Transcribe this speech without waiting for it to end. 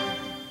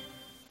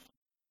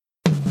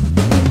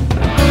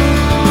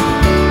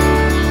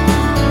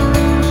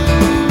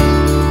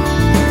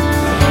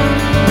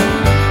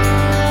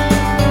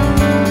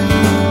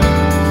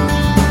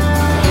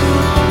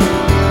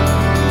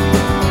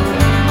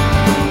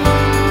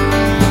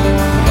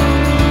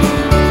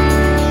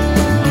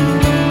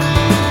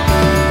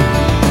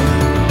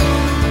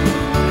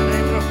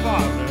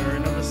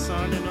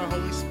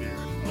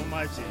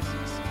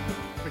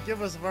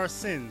our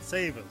sins,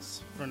 save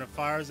us from the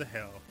fires of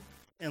hell,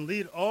 and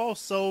lead all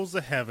souls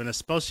to heaven,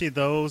 especially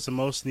those in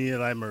most need of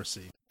thy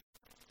mercy.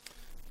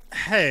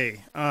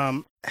 Hey,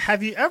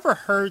 have you ever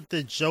heard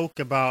the joke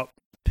about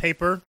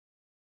paper?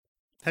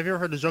 Have you ever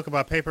heard the joke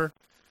about paper?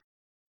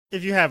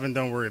 If you haven't,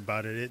 don't worry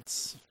about it.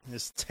 It's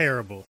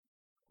terrible.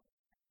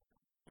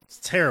 It's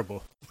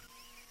terrible.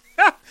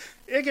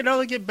 It can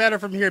only get better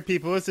from here,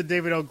 people. It's the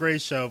David L. Gray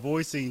Show,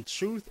 voicing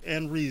truth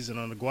and reason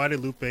on the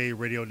Guadalupe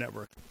Radio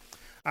Network.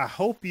 I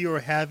hope you are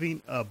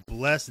having a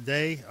blessed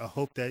day. I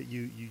hope that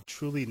you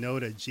truly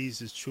know that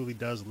Jesus truly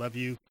does love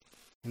you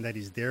and that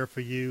he's there for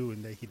you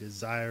and that he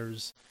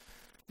desires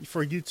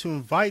for you to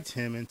invite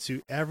him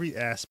into every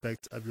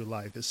aspect of your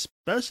life,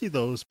 especially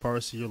those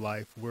parts of your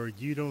life where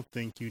you don't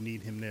think you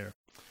need him there.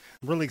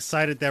 I'm really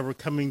excited that we're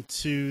coming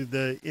to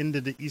the end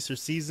of the Easter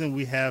season.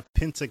 We have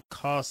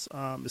Pentecost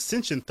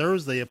Ascension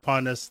Thursday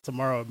upon us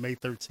tomorrow, May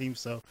 13th.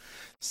 So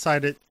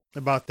excited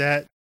about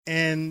that.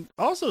 And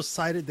also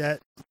excited that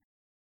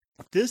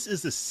this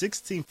is the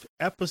 16th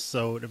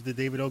episode of the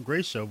David L.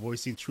 Gray Show,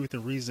 voicing truth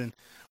and reason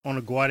on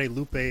the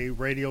Guadalupe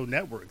Radio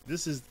Network.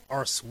 This is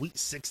our Sweet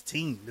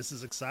 16. This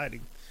is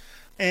exciting.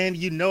 And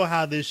you know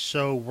how this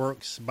show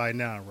works by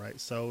now, right?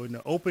 So in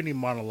the opening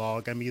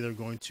monologue, I'm either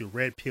going to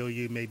red pill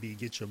you, maybe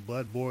get your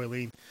blood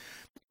boiling,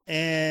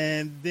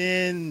 and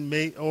then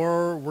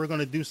or we're going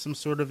to do some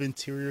sort of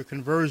interior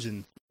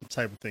conversion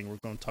type of thing. We're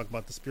going to talk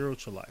about the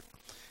spiritual life.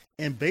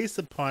 And based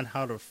upon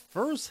how the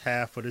first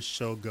half of the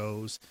show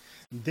goes,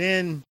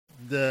 then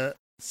the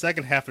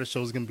second half of the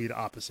show is going to be the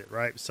opposite,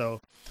 right?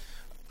 So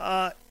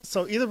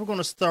either we're going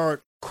to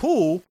start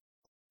cool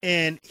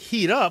and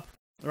heat up,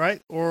 right?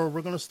 Or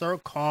we're going to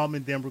start calm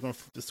and then we're going to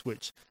flip the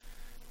switch.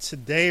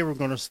 Today, we're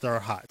going to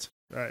start hot,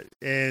 right?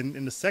 And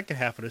in the second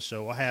half of the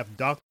show, I have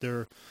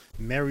Dr.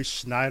 Mary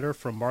Schneider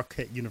from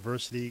Marquette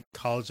University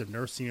College of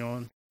Nursing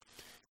on.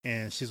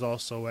 And she's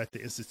also at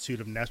the Institute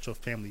of Natural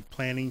Family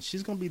Planning.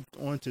 She's going to be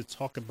on to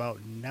talk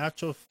about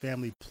natural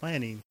family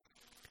planning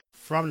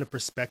from the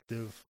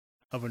perspective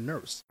of a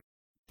nurse,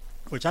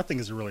 which I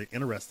think is really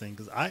interesting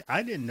because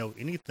I didn't know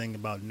anything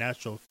about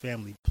natural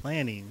family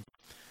planning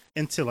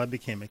until I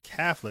became a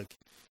Catholic.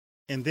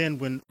 And then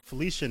when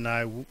Felicia and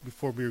I, when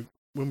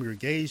we were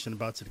engaged and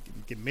about to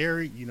get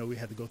married, you know, we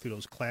had to go through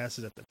those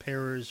classes at the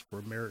parish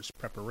for marriage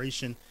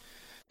preparation.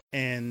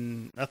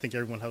 And I think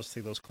everyone has to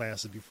take those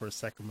classes before the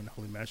sacrament of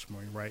holy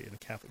matrimony, right, in the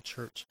Catholic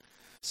Church.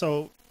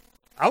 So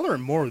I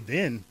learned more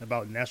then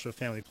about natural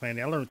family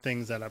planning. I learned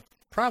things that I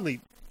probably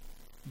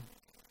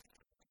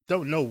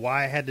don't know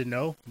why I had to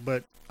know,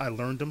 but I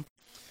learned them.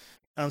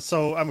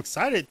 So I'm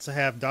excited to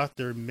have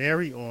Dr.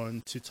 Mary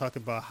on to talk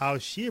about how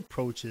she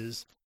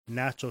approaches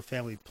natural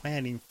family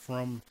planning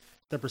from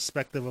the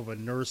perspective of a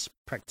nurse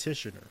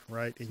practitioner,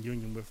 right, in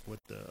union with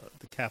the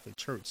Catholic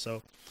Church.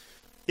 So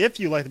if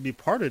you'd like to be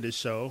part of this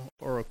show,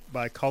 or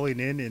by calling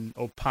in and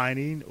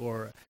opining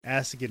or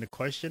asking a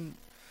question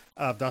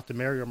of Dr.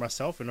 Mary or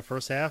myself in the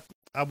first half,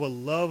 I would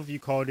love if you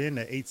called in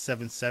at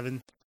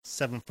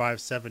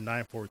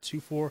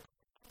 877-757-9424.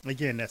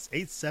 Again, that's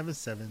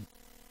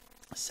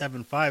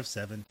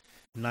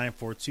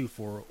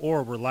 877-757-9424.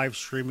 Or we're live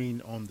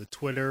streaming on the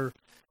Twitter,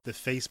 the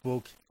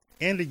Facebook,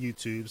 and the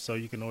YouTube, so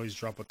you can always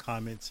drop a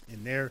comment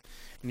in there,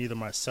 and either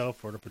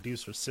myself or the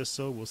producer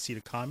Sissel will see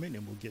the comment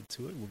and we'll get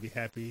to it. We'll be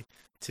happy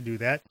to do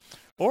that.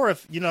 Or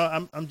if you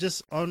know I'm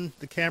just on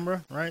the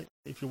camera, right?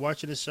 If you're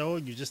watching the show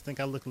and you just think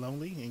I look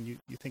lonely and you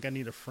think I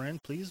need a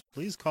friend, please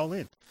call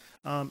in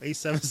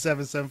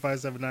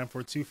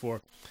 877-757-9424.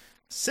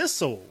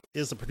 Sissel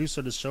is the producer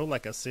of the show.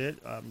 Like I said,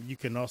 you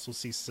can also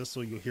see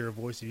Sissel. You'll hear her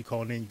voice if you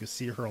call in. You can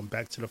see her on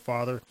Back to the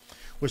Father,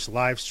 which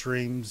live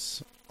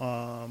streams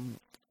on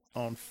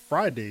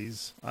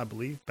Fridays, I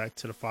believe, Back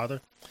to the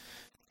Father.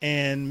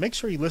 And make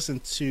sure you listen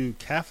to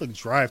Catholic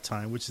Drive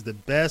Time, which is the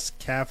best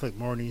Catholic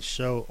morning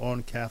show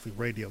on Catholic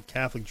radio.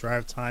 Catholic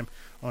Drive Time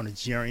on the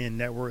GRN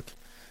network.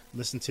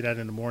 Listen to that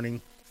in the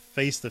morning.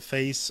 Face to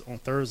Face on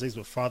Thursdays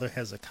with Father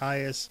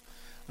Hezekiah.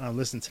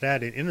 Listen to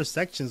that in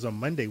Intersections on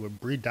Monday with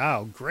Bree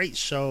Dow. Great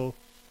show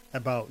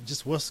about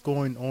just what's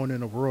going on in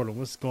the world and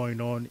what's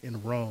going on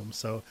in Rome.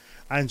 So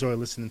I enjoy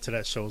listening to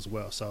that show as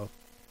well. So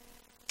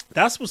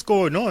that's what's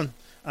going on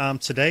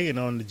today and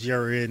on the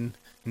GRN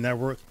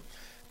network.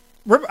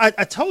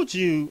 I told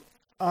you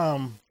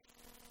during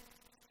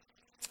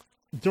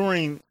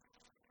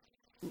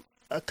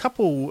a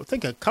couple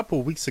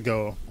weeks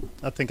ago,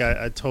 I think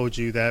I told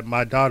you that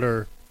my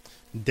daughter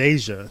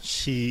Deja,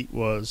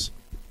 she's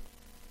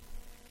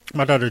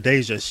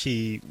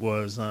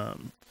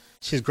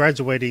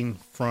graduating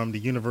from the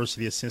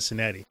University of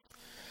Cincinnati.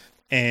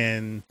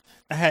 And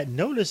I had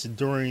noticed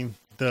during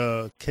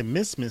the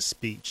commencement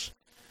speech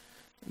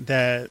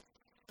that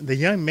the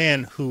young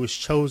man who was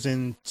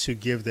chosen to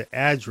give the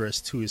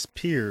address to his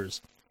peers,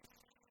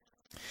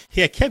 he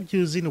had kept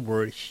using the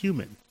word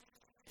human.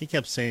 He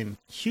kept saying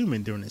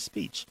human during his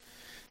speech.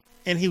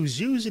 And he was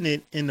using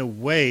it in a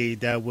way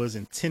that was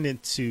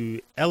intended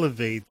to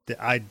elevate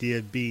the idea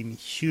of being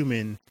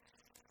human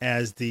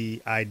as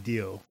the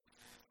ideal,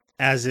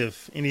 as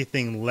if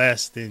anything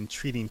less than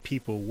treating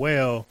people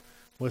well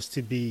was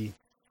to be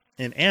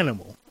an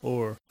animal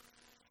or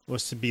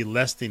was to be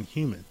less than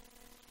human.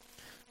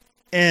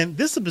 And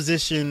this is a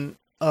position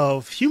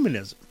of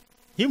humanism.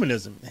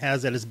 Humanism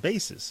has at its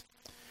basis.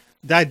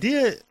 The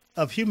idea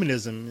of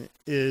humanism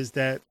is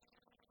that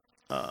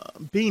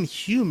being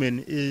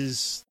human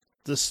is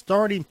the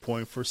starting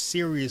point for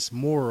serious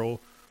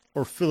moral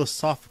or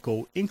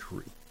philosophical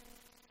inquiry.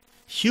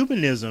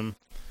 Humanism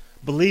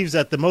believes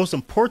that the most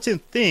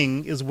important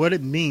thing is what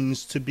it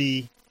means to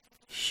be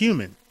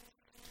human.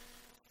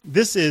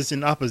 This is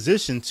in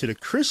opposition to the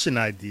Christian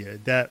idea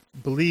that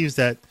believes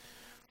that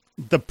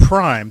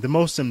the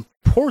most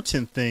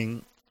important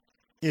thing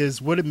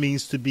is what it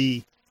means to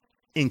be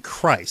in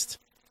Christ,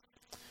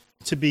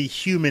 to be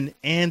human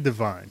and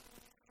divine.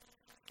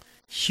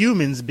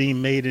 Humans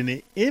being made in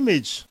the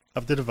image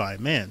of the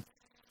divine man.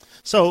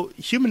 So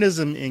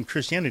humanism and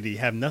Christianity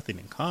have nothing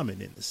in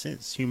common in a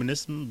sense.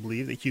 Humanists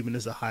believe that human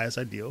is the highest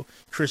ideal.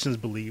 Christians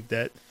believe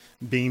that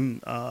being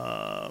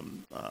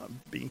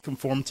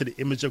conformed to the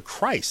image of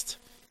Christ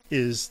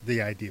is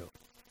the ideal.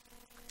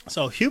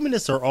 So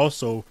humanists are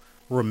also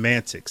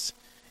romantics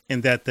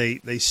in that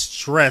they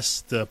stress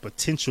the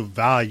potential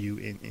value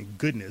and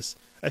goodness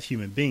of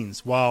human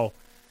beings while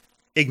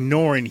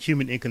ignoring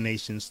human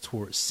inclinations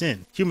towards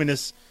sin.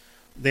 Humanists,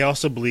 they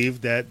also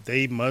believe that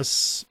they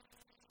must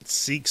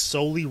seek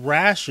solely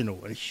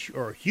rational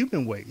or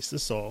human ways to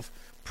solve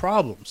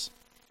problems.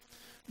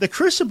 The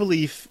Christian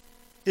belief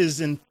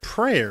is in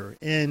prayer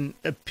and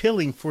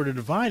appealing for the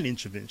divine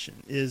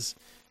intervention is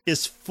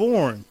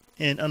foreign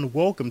and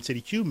unwelcome to the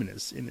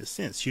humanists in a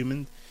sense.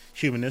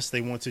 Humanists,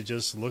 they want to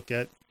just look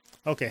at,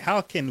 okay,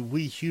 how can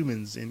we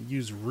humans and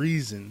use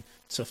reason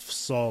to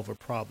solve a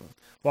problem?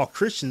 While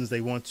Christians,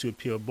 they want to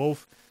appeal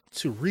both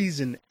to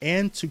reason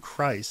and to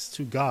Christ,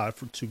 to God,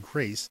 to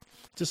grace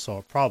to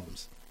solve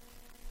problems.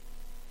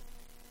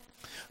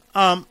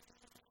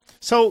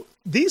 So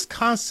these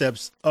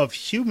concepts of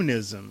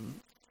humanism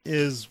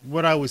is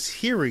what I was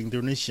hearing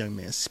during this young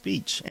man's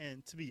speech.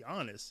 And to be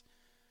honest,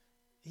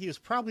 he was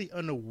probably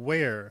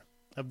unaware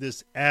of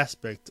this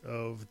aspect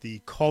of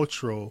the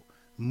cultural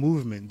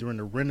movement during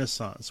the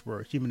Renaissance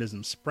where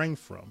humanism sprang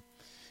from,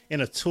 and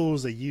the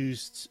tools they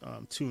used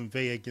to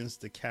inveigh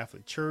against the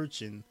Catholic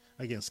Church and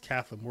against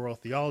Catholic moral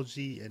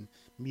theology and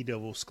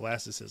medieval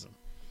scholasticism.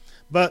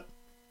 But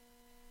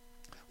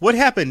what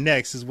happened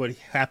next is what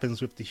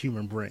happens with the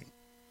human brain.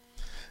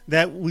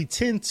 That we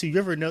tend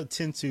to,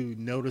 tend to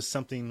notice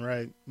something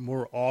right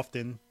more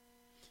often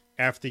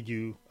after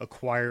you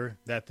acquire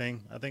that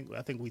thing. I think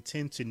we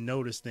tend to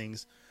notice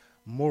things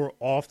more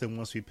often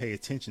once we pay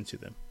attention to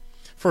them.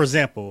 For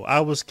example,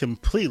 I was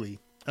completely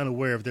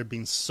unaware of there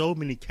being so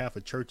many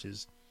Catholic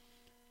churches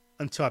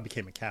until I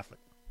became a Catholic.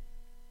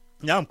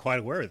 Now I'm quite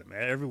aware of them.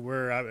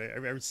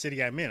 Every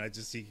city I'm in, I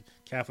just see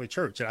Catholic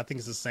church. And I think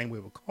it's the same way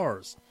with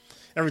cars.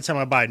 Every time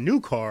I buy a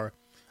new car,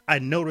 I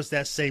notice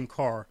that same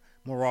car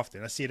more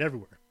often. I see it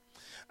everywhere.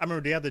 I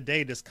remember the other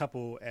day, this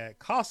couple at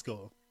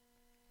Costco,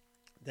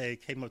 they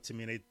came up to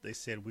me and they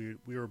said we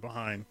were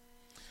behind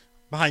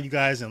you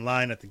guys in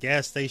line at the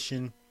gas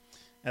station,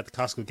 at the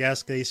Costco gas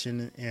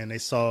station, and they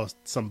saw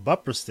some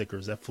bumper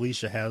stickers that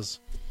Felicia has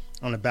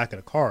on the back of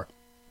the car.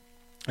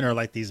 And they're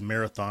like these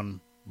marathon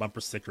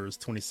bumper stickers,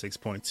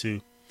 26.2.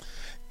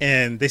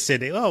 And they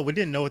said, we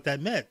didn't know what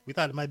that meant. We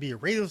thought it might be a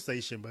radio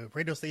station, but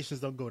radio stations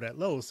don't go that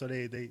low. So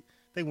they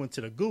went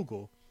to the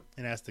Google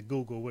and asked the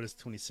Google, what does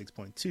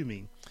 26.2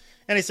 mean?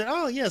 And they said,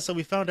 oh, yeah, so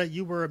we found out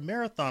you were a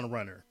marathon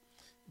runner.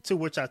 To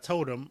which I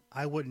told them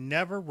I would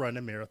never run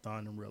a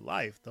marathon in real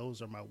life.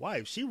 Those are my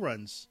wife. She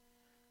runs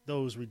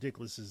those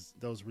ridiculous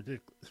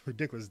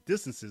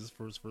distances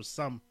for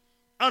some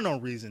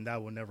unknown reason that I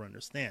will never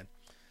understand.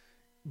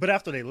 But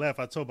after they left,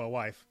 I told my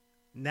wife,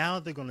 now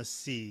they're going to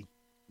see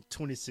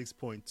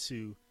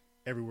 26.2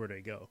 everywhere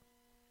they go.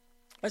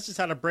 That's just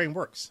how the brain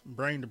works.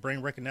 The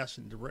brain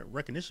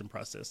recognition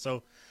process.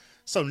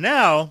 So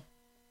now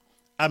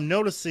I'm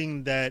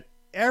noticing that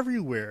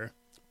everywhere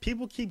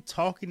people keep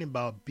talking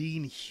about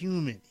being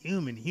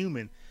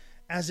human,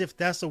 as if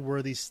that's a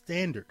worthy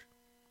standard.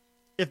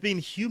 If being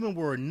human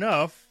were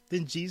enough,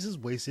 then Jesus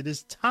wasted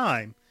his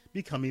time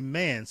becoming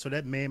man so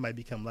that man might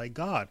become like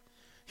God.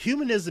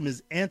 Humanism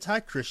is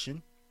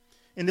anti-Christian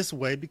in this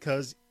way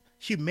because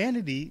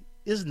humanity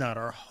is not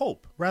our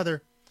hope.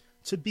 Rather,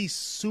 to be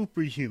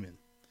superhuman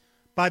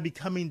by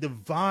becoming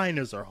divine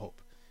is our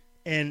hope.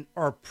 And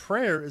our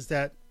prayer is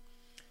that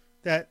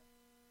that's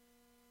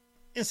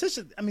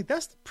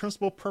the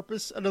principal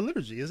purpose of the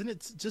liturgy, isn't it?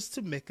 It's just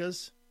to make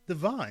us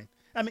divine.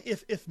 I mean,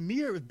 if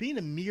being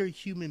a mere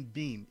human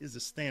being is the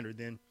standard,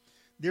 then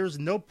there's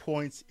no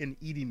point in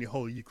eating the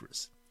Holy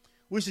Eucharist.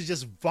 We should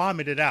just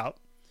vomit it out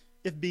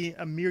if being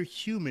a mere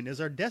human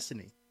is our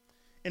destiny.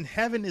 And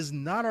heaven is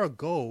not our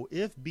goal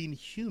if being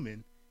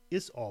human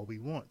is all we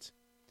want.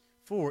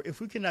 For if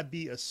we cannot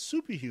be a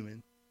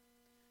superhuman,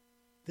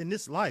 then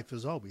this life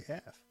is all we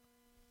have.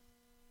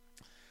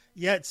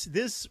 Yet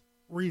this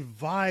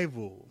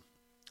revival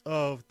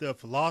of the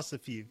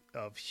philosophy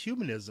of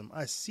humanism,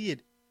 I see it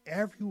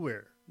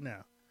everywhere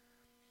now.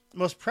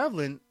 Most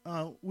prevalent,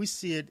 we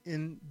see it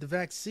in the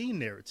vaccine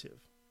narrative.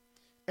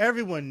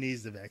 Everyone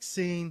needs the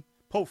vaccine.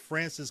 Pope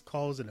Francis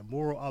calls it a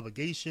moral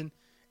obligation,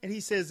 and he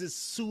says it's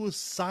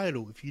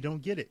suicidal if you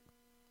don't get it.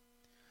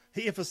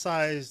 He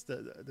emphasized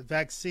the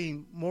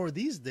vaccine more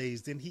these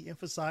days than he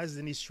emphasizes,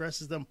 and he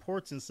stresses the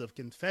importance of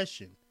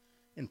confession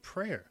and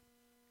prayer.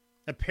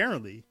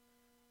 Apparently,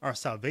 our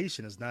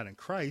salvation is not in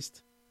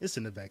Christ, it's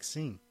in the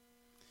vaccine.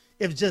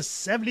 If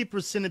just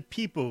 70% of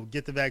people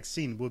get the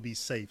vaccine, we'll be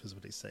safe, is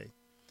what they say.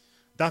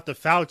 Dr.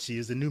 Fauci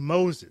is the new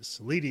Moses,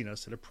 leading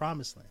us to the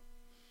promised land.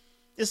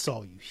 It's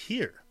all you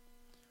hear.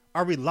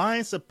 Our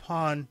reliance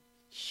upon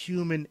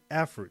human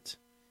effort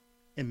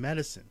in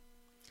medicine,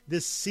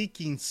 this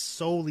seeking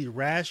solely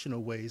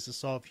rational ways to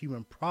solve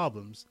human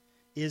problems,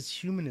 is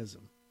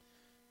humanism.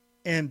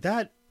 And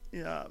that,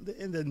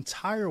 in the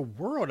entire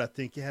world, I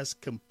think it has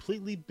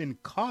completely been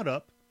caught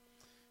up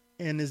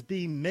and is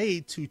being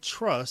made to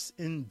trust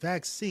in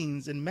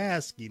vaccines and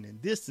masking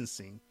and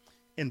distancing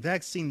and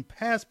vaccine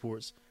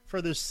passports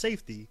for their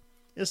safety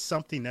is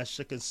something that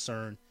should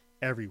concern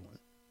everyone.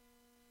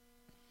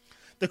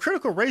 The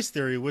critical race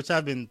theory, which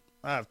I've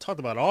talked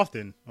about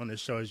often on this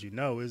show, as you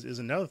know, is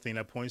another thing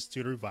that points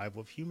to the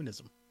revival of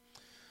humanism.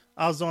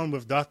 I was on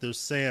with Dr.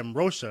 Sam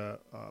Rocha,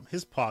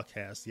 his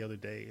podcast the other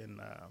day,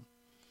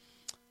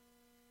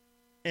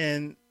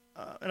 and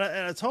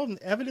I told him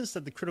evidence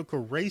that the critical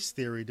race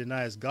theory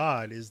denies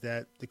God is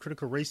that the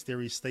critical race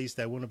theory states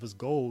that one of his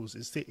goals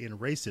is to end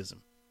racism,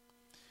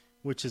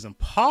 which is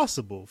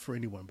impossible for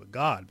anyone but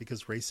God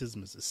because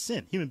racism is a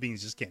sin. Human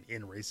beings just can't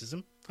end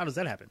racism. How does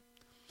that happen?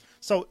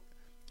 So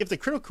if the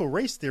critical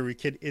race theory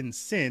can end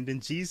sin,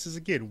 then Jesus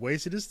again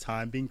wasted his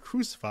time being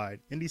crucified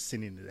and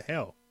descending into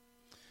hell.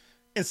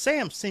 And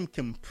Sam seemed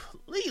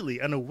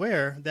completely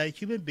unaware that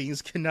human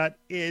beings cannot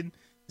end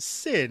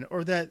sin,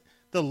 or that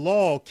the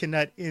law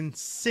cannot end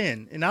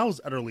sin. And I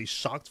was utterly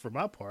shocked for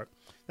my part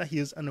that he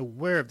is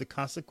unaware of the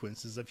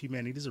consequences of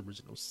humanity's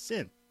original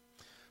sin.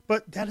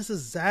 But that is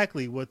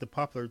exactly what the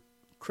popular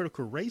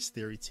critical race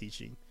theory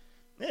teaching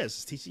is.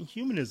 It's teaching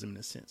humanism in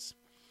a sense.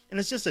 And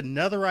it's just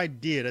another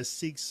idea that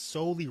seeks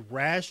solely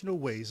rational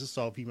ways to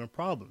solve human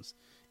problems.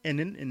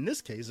 And in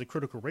this case, the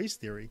critical race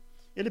theory,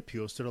 it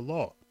appeals to the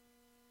law.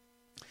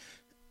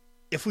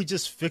 If we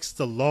just fix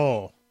the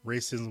law,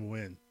 racism will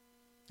win.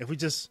 If we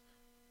just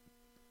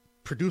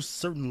produce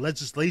certain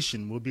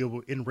legislation, we'll be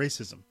able to end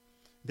racism.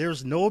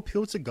 There's no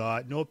appeal to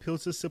God, no appeal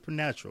to the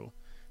supernatural.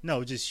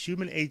 No, just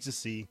human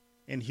agency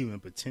and human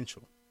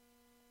potential.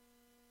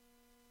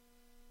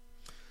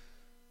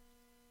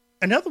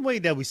 Another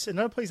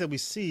place that we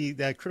see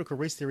that critical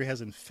race theory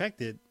has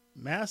infected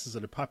masses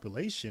of the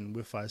population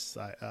with this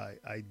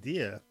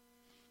idea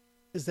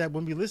is that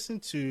when we listen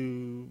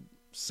to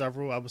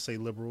several, I would say,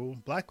 liberal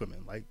black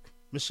women like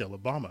Michelle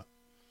Obama,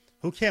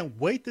 who can't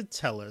wait to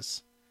tell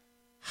us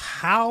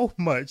how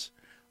much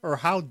or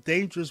how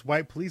dangerous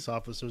white police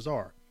officers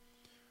are.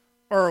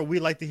 Or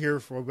we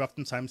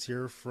oftentimes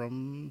hear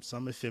from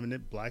some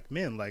effeminate black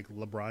men like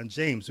LeBron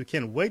James, who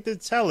can't wait to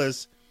tell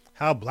us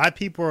how black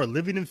people are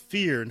living in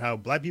fear and how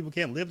black people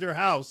can't leave their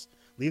house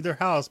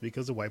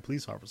because of white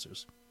police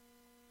officers.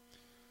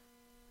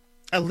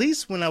 At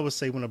least when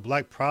a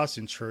black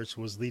Protestant church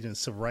was leading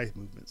civil rights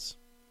movements.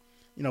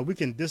 We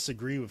can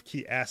disagree with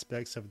key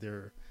aspects of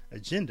their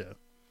agenda,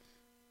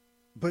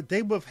 but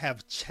they would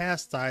have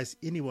chastised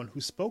anyone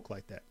who spoke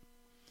like that.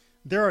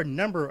 There are a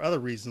number of other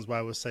reasons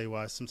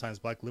why sometimes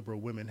black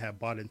liberal women have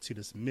bought into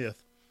this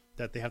myth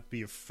that they have to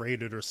be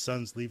afraid of their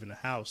sons leaving the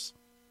house.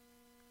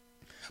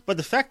 But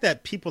the fact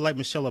that people like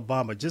Michelle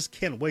Obama just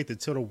can't wait to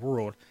tell the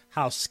world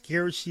how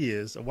scared she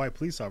is of white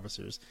police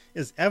officers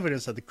is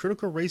evidence that the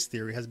critical race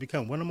theory has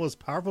become one of the most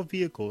powerful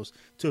vehicles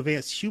to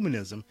advance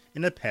humanism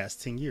in the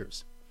past 10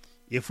 years.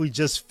 If we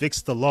just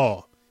fix the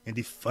law and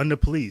defund the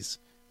police,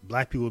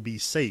 black people will be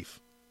safe.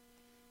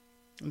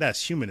 And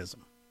that's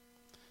humanism.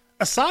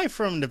 Aside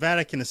from the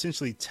Vatican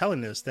essentially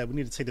telling us that we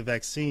need to take the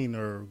vaccine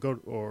or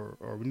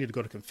we need to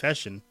go to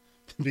confession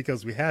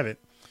because we haven't,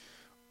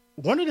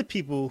 one of the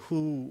people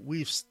who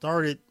we've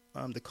started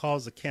the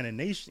cause of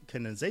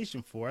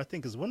canonization for, I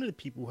think, is one of the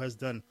people who has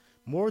done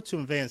more to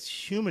advance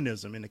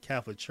humanism in the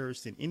Catholic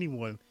Church than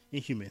anyone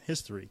in human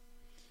history.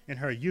 And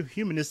her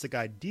humanistic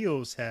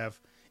ideals have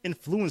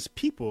influenced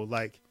people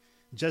like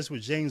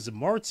Jesuit James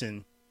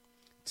Martin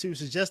to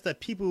suggest that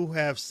people who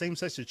have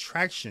same-sex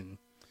attraction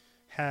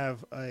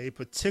have a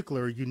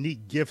particular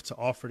unique gift to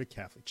offer the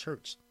Catholic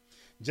Church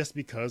just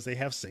because they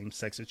have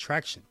same-sex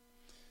attraction.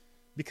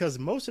 Because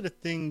most of the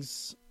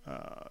things,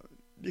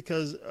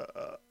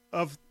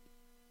 of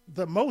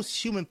the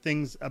most human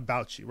things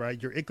about you,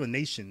 right? Your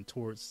inclination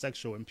towards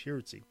sexual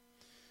impurity.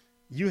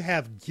 You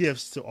have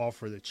gifts to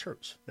offer the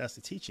church. That's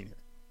the teaching here.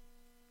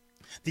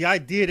 The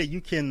idea that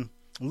you can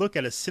look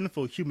at a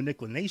sinful human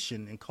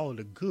inclination and call it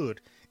a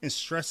good and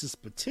stress its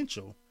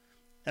potential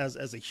as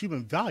a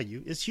human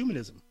value is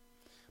humanism.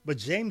 But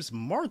James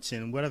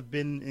Martin would have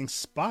been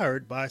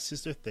inspired by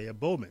Sister Thea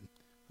Bowman,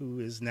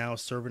 who is now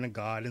serving a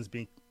God and is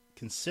being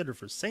considered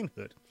for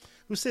sainthood,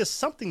 who says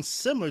something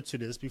similar to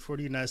this before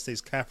the United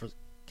States Catholic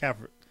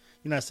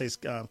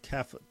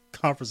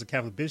Conference of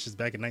Catholic Bishops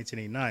back in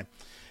 1989.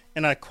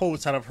 And I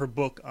quote out of her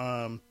book,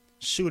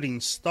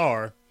 Shooting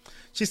Star.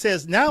 She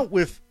says, now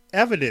the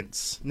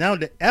evidence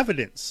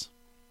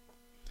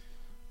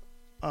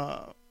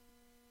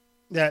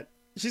that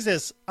she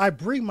says, I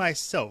bring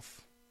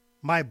myself,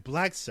 my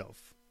black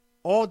self,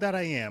 all that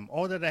I am,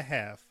 all that I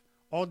have,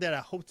 all that I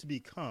hope to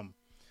become.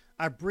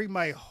 I bring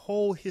my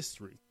whole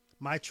history,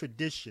 my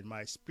tradition,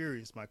 my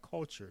experience, my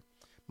culture,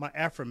 my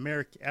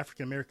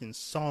African-American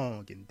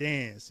song and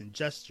dance and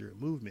gesture and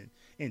movement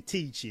and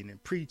teaching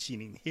and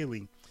preaching and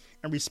healing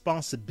and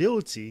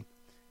responsibility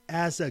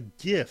as a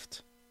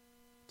gift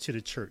to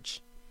the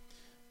church.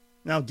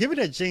 Now, given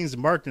that James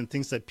Martin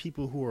thinks that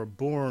people who are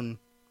born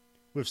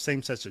with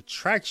same-sex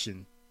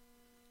attraction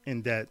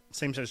and that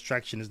same-sex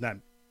attraction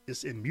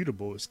is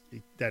immutable,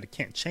 that it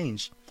can't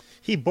change,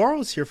 he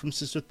borrows here from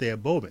Sister Thea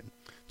Bowman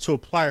to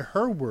apply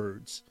her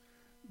words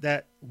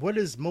that what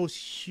is most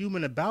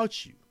human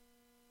about you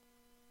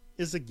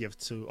is a gift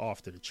to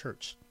offer to the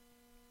church.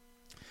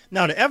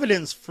 Now, the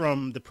evidence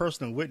from the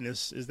personal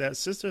witness is that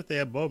Sister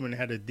Thea Bowman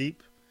had a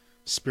deep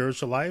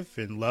spiritual life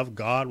and loved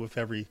God with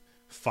every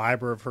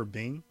fiber of her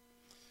being.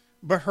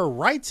 But her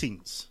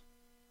writings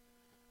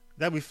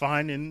that we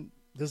find in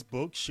this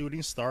book,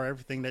 Shooting Star,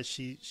 everything that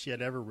she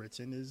had ever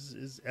written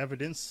is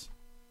evidence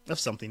of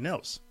something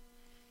else,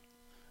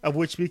 of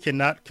which we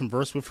cannot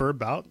converse with her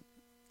about,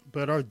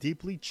 but are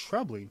deeply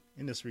troubling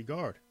in this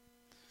regard.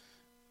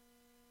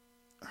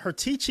 Her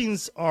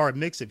teachings are a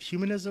mix of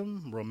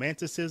humanism,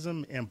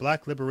 romanticism, and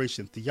black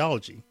liberation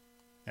theology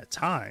at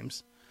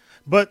times,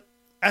 but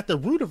at the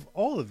root of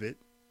all of it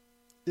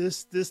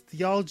is this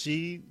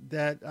theology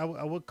that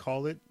I would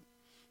call it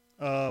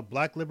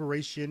black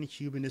liberation,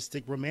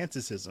 humanistic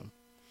romanticism.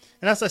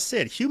 And as I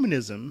said,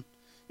 humanism,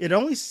 it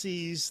only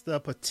sees the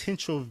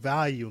potential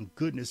value and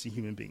goodness in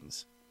human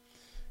beings.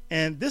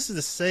 And this is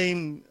the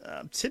same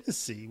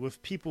tendency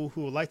with people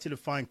who would like to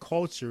define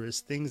culture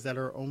as things that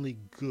are only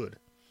good,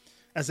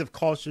 as if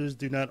cultures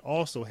do not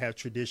also have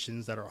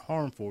traditions that are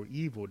harmful or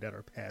evil that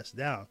are passed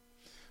down.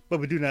 But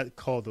we do not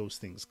call those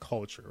things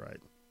culture, right?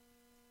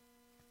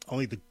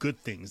 Only the good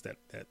things that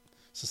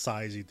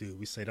society do.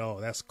 We say, oh,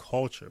 that's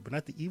culture, but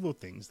not the evil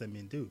things that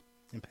men do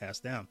and pass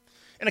down.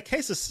 In the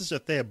case of Sister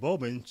Thea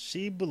Bowman,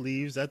 she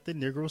believes that the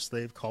Negro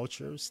slave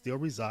culture still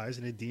resides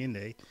in the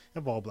DNA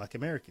of all black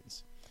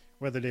Americans,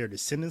 whether they are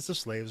descendants of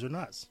slaves or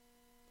not.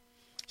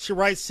 She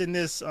writes in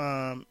this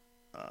about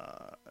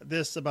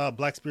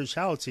black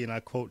spirituality, and I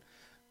quote,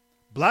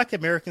 Black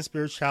American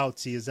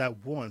spirituality is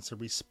at once a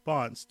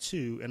response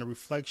to and a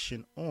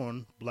reflection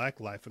on black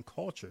life and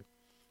culture.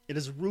 It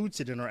is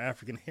rooted in our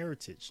African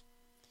heritage.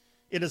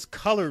 It is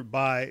colored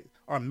by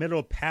our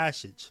Middle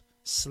Passage,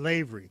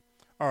 slavery,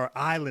 our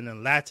island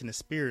and Latin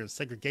experience,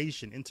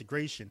 segregation,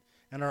 integration,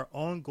 and our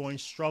ongoing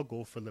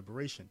struggle for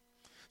liberation.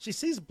 She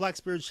sees black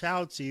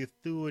spirituality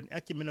through an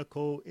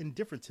ecumenical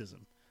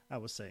indifferentism, I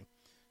would say.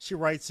 She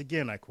writes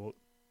again, I quote,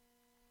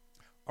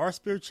 our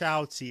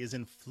spirituality is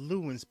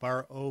influenced by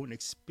our own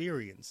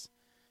experience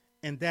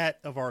and that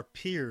of our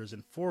peers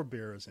and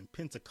forebears in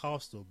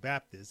Pentecostal,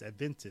 Baptist,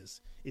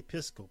 Adventist,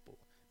 Episcopal,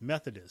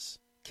 Methodist,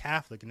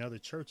 Catholic, and other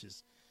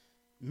churches,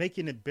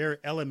 making it bear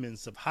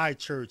elements of high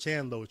church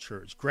and low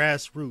church,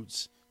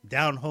 grassroots,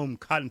 down-home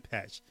cotton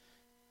patch,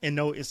 and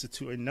no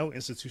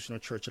institutional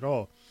church at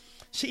all.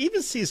 She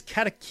even sees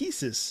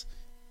catechesis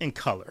in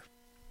color,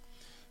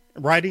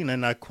 writing,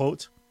 and I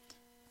quote,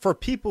 for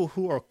people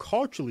who are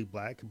culturally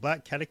black,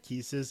 black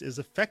catechesis is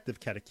effective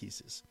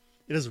catechesis.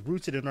 It is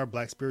rooted in our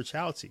black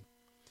spirituality.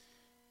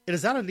 It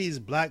is out of these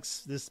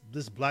blacks,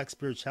 this black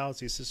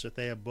spirituality, Sister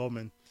Thea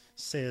Bowman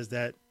says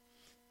that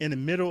in the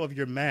middle of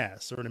your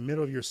mass or in the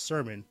middle of your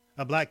sermon,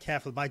 a black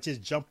Catholic might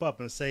just jump up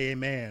and say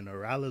amen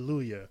or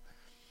hallelujah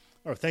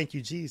or thank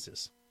you,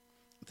 Jesus.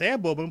 Thea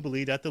Bowman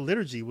believed that the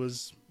liturgy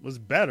was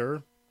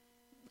better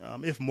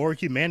if more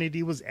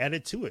humanity was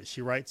added to it.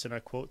 She writes, and I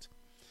quote,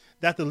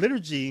 that the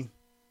liturgy,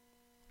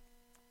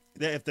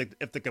 that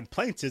if the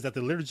complaint is that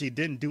the liturgy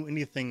didn't do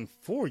anything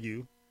for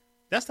you,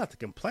 that's not the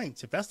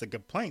complaint. If that's the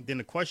complaint, then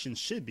the question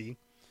should be,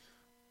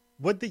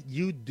 what did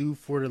you do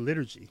for the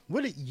liturgy?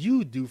 What did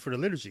you do for the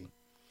liturgy?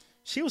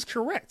 She was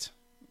correct.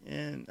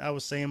 And I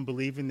was saying,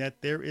 believing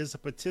that there is a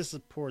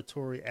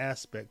participatory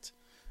aspect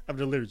of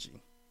the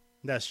liturgy.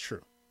 That's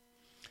true.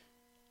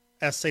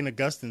 As St.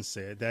 Augustine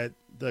said, that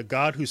the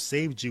God who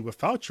saved you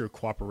without your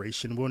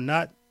cooperation will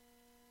not,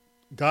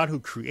 God who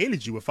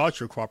created you without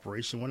your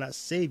cooperation will not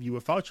save you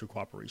without your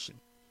cooperation.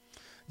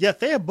 Yet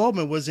Thea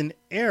Bowman was in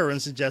error in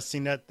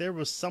suggesting that there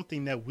was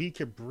something that we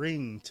could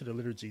bring to the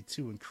liturgy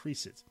to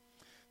increase it.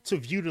 To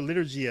view the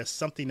liturgy as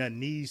something that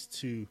needs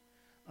to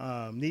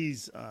view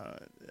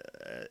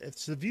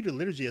the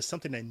liturgy as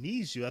something that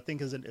needs you, I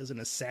think is an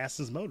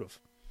assassin's motive.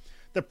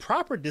 The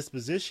proper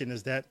disposition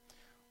is that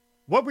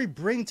what we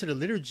bring to the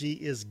liturgy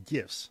is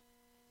gifts,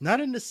 not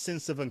in the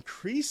sense of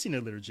increasing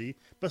the liturgy,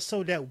 but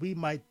so that we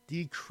might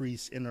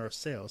decrease in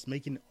ourselves,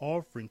 making an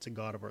offering to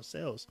God of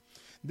ourselves.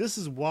 This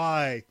is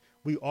why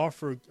we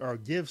offer our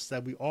gifts,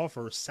 that we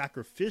offer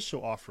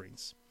sacrificial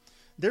offerings.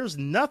 There's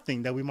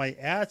nothing that we might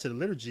add to the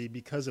liturgy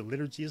because the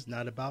liturgy is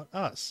not about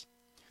us.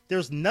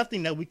 There's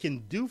nothing that we can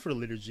do for the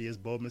liturgy, as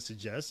Bowman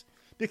suggests,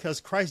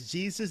 because Christ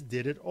Jesus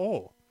did it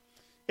all.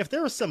 If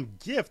there was some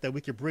gift that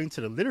we could bring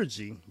to the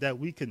liturgy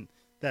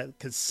that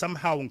could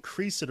somehow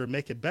increase it or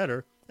make it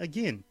better,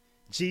 again,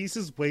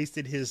 Jesus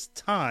wasted his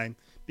time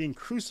being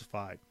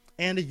crucified,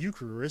 and the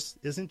Eucharist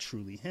isn't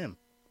truly him.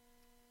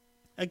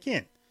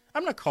 Again,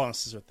 I'm not calling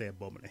Sister Thea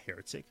Bowman a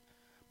heretic,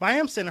 but I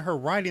am saying that her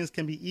writings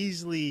can be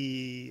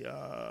easily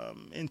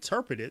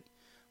interpreted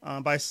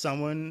by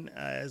someone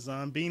as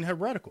being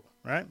heretical,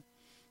 right?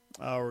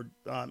 Or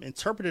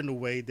interpreted in a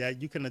way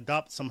that you can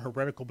adopt some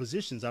heretical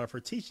positions out of her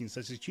teachings,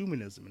 such as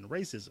humanism and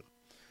racism.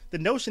 The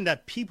notion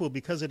that people,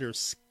 because of their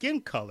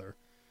skin color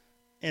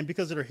and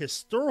because of their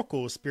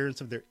historical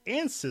experience of their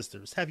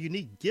ancestors, have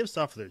unique gifts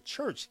off of their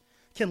church,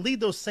 can lead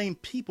those same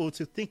people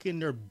to thinking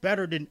they're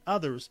better than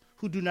others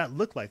who do not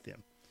look like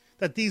them.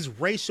 That these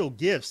racial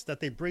gifts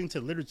that they bring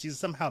to liturgy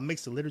somehow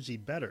makes the liturgy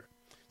better.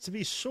 To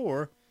be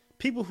sure,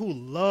 people who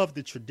love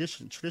the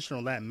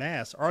traditional Latin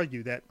Mass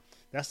argue that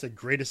that's the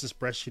greatest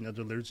expression of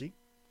the liturgy.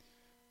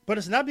 But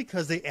it's not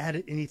because they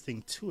added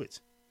anything to it.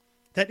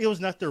 That it was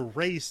not their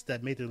race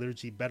that made the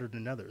liturgy better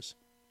than others.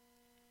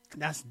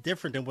 That's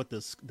different than what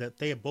the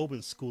Thea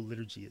Bowman school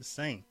liturgy is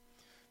saying.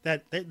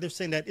 That they're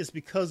saying that it's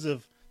because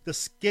of the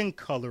skin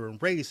color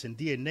and race and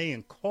DNA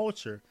and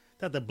culture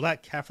that the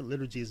Black Catholic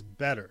liturgy is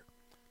better.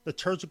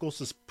 Liturgical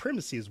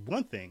supremacy is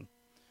one thing,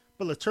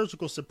 but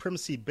liturgical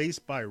supremacy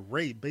based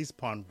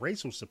upon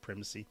racial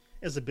supremacy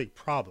is a big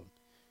problem.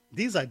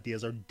 These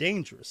ideas are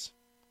dangerous,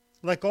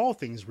 like all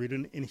things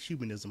rooted in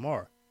humanism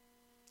are.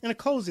 In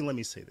closing, let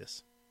me say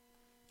this.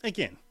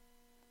 Again,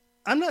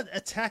 I'm not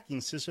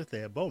attacking Sister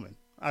Thea Bowman.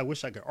 I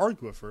wish I could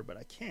argue with her, but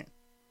I can't.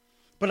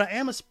 But I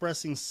am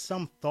expressing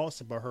some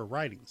thoughts about her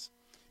writings.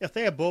 If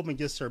Thea Bowman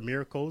gets her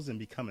miracles and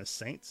become a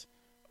saint,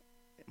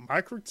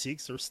 my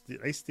critiques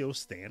they still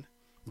stand,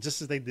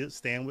 just as they did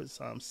stand with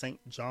Saint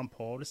John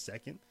Paul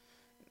II.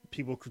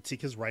 People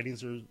critique his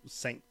writings, or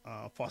Saint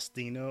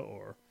Faustina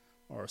or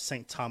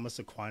Saint Thomas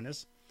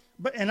Aquinas.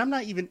 And I'm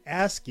not even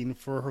asking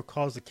for her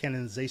cause of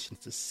canonization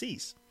to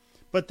cease.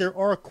 But there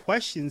are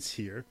questions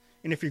here,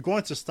 and if you're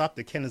going to stop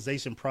the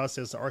canonization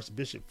process of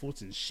Archbishop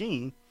Fulton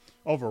Sheen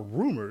over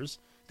rumors,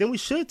 then we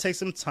should take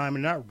some time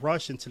and not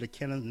rush into the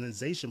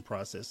canonization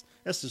process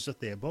as Sister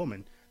Thea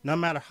Bowman, no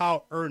matter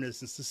how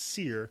earnest and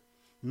sincere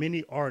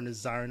many are in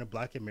desiring a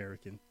Black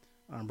American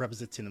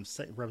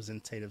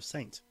representative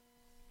saint.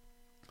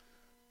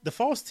 The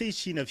false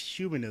teaching of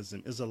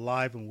humanism is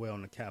alive and well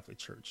in the Catholic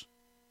Church.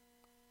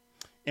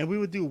 And we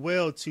would do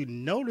well to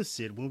notice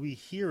it when we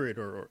hear it,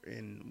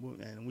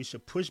 and we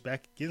should push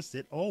back against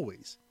it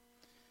always.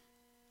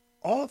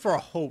 All of our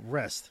hope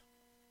rests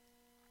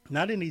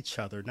not in each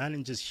other, not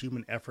in just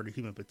human effort or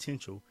human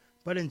potential,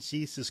 but in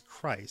Jesus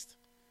Christ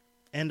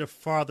and the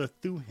Father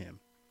through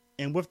him,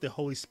 and with the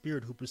Holy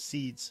Spirit who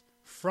proceeds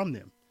from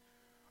them.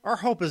 Our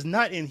hope is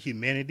not in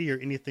humanity or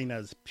anything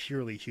that is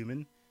purely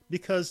human,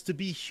 because to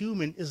be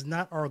human is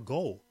not our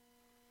goal.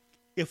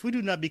 If we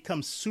do not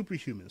become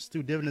superhumans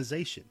through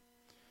divinization,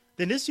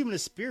 then this human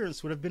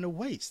experience would have been a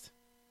waste,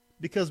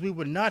 because we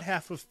would not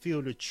have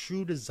fulfilled the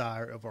true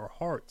desire of our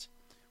heart,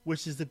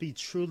 which is to be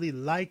truly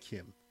like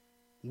him,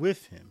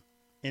 with him,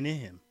 and in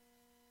him.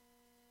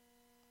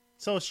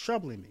 So it's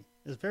troubling me.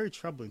 It's very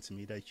troubling to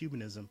me that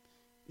humanism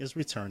is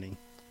returning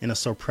and is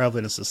so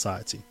prevalent in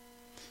society.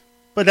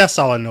 But that's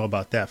all I know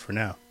about that for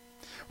now.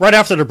 Right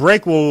after the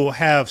break, we'll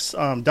have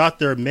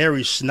Dr.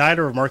 Mary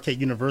Schneider of Marquette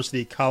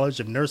University College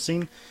of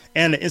Nursing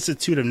and the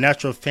Institute of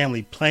Natural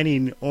Family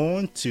Planning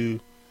on to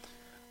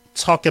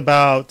talk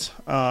about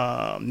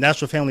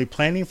natural family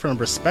planning from the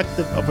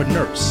perspective of a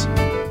nurse.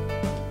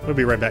 We'll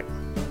be right back.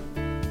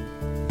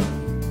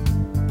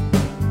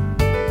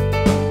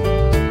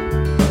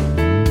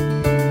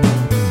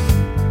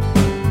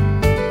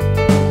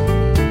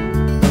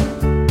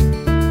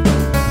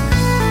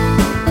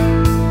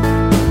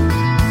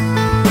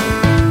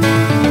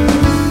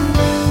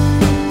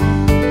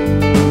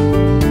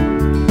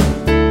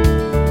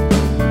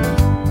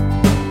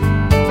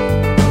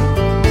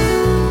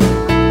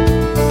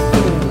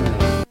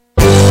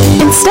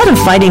 Instead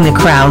of fighting the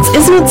crowds,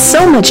 isn't it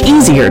so much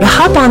easier to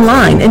hop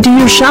online and do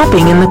your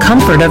shopping in the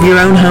comfort of your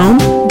own home?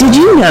 Did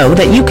you know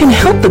that you can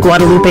help the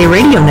Guadalupe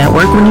Radio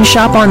Network when you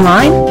shop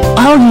online?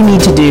 All you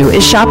need to do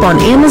is shop on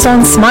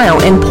Amazon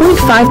Smile, and 0.5%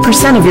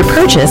 of your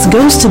purchase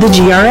goes to the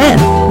GRN.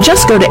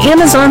 Just go to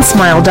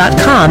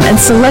AmazonSmile.com and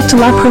select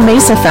La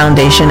Promesa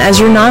Foundation as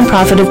your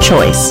nonprofit of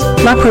choice.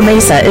 La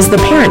Promesa is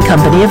the parent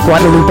company of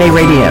Guadalupe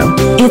Radio.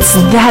 It's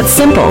that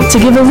simple to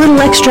give a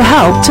little extra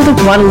help to the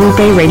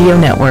Guadalupe Radio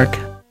Network.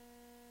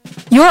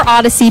 Your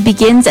odyssey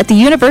begins at the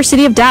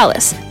University of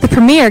Dallas, the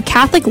premier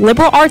Catholic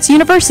liberal arts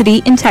university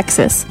in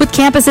Texas. With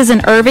campuses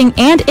in Irving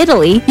and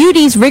Italy,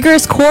 UD's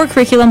rigorous core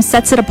curriculum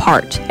sets it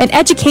apart. An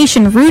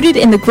education rooted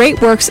in the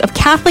great works of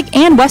Catholic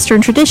and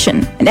Western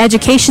tradition. An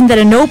education that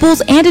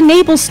ennobles and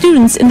enables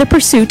students in the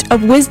pursuit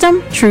of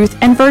wisdom, truth,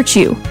 and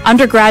virtue.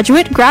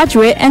 Undergraduate,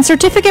 graduate, and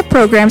certificate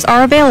programs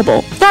are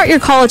available. Start your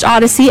college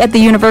odyssey at the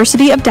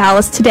University of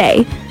Dallas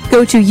today.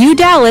 Go to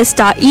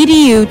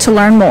udallas.edu to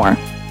learn more.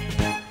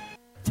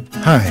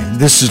 Hi,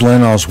 this is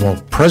Len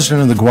Oswald,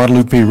 president of the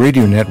Guadalupe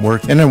Radio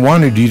Network, and I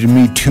wanted you to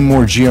meet two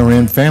more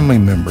GRN family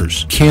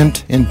members,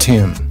 Kent and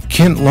Tim.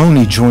 Kent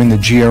Loney joined the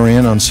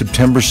GRN on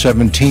September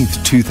 17,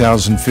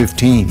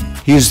 2015.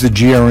 He is the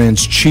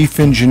GRN's chief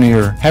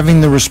engineer,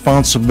 having the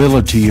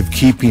responsibility of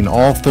keeping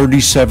all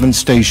 37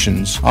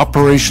 stations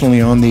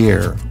operationally on the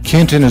air.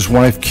 Kent and his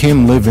wife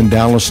Kim live in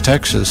Dallas,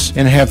 Texas,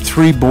 and have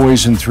 3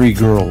 boys and 3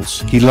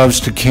 girls. He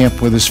loves to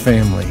camp with his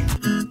family.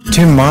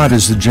 Tim Mott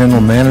is the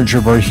general manager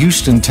of our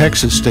Houston,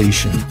 Texas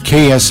station,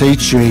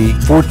 KSHJ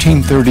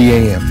 1430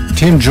 AM.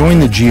 Tim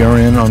joined the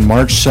GRN on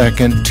March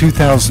 2nd,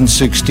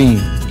 2016.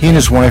 He and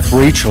his wife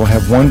Rachel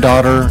have 1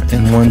 daughter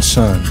and 1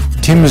 son.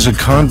 Tim is a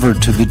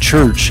convert to the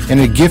church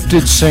and a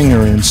gifted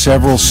singer in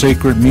several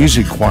sacred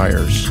music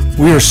choirs.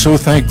 We are so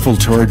thankful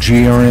to our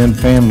GRN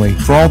family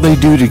for all they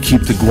do to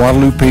keep the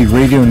Guadalupe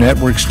Radio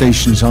Network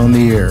stations on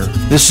the air.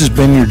 This has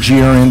been your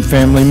GRN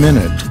Family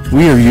Minute.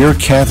 We are your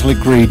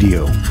Catholic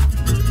radio.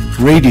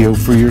 Radio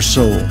for your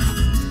soul.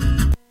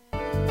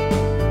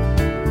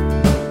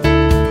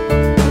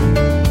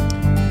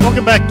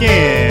 Welcome back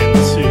in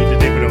to the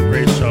David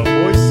O'Gray Show,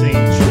 voicing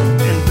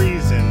truth and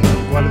reason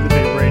on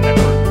Guadalupe Radio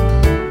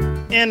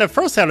Network. And at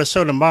first, I had to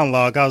show the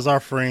monologue. I was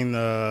offering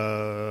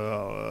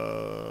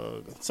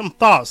some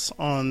thoughts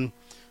on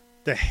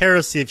the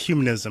heresy of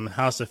humanism,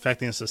 how it's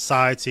affecting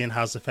society and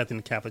how it's affecting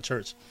the Catholic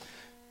Church.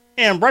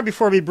 And right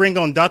before we bring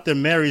on Dr.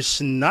 Mary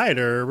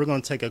Schneider, we're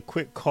going to take a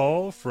quick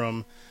call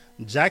from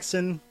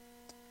Jackson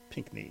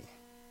Pinckney.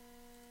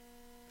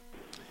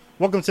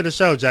 Welcome to the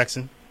show,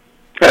 Jackson.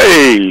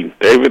 Hey,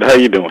 David, how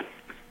you doing?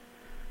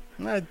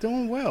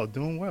 Doing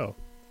well.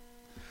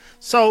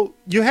 So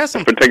you had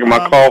some for taking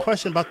my call.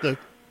 Question about the.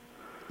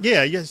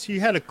 Yes, you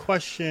had a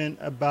question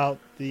about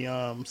the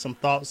some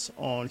thoughts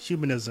on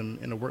humanism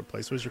in the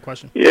workplace. What's your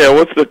question? Yeah,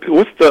 what's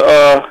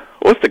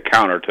the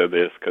counter to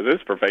this? Because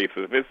it's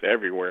pervasive. It's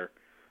everywhere.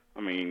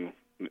 I mean,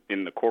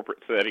 in the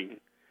corporate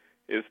setting,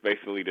 it's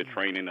basically the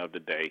training of the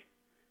day.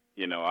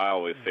 You know, I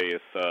always say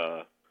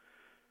it's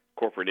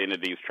corporate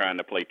entities trying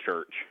to play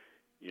church,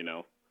 you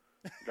know,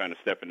 trying to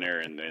step in there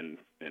and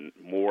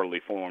morally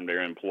form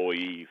their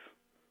employees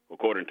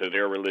according to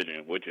their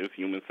religion, which is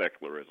human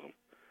secularism.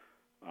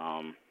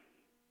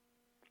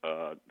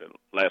 The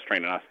last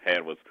training I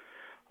had was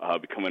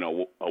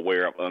becoming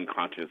aware of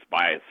unconscious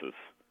biases.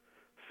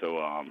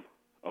 So,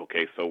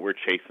 so we're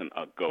chasing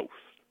a ghost.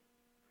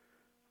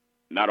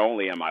 Not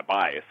only am I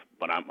biased,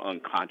 but I'm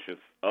unconscious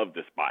of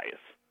this bias.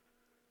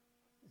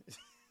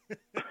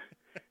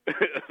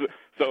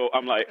 So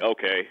I'm like,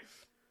 okay,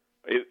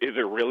 is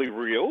it really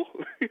real?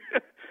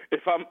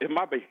 If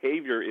my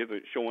behavior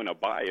isn't showing a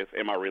bias,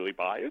 am I really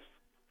biased?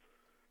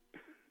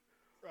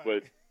 Right.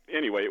 But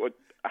anyway,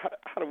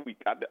 how do we?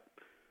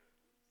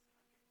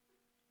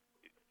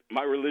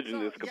 My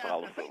religion is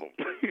Catholicism.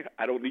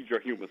 I don't need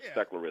your human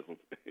secularism.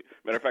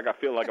 Matter of fact, I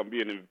feel like I'm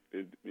being,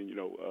 is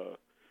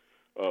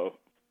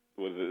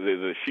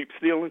it sheep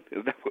stealing?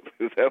 Is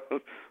that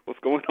what's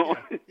going on?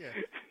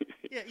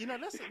 Yeah. You know,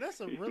 that's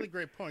a really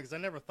great point, because I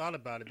never thought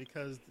about it,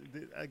 because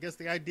I guess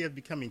the idea of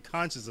becoming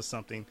conscious of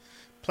something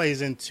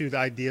plays into the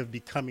idea of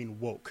becoming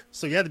woke.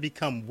 So you have to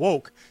become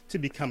woke to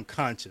become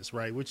conscious,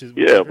 right? Which is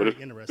very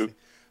interesting.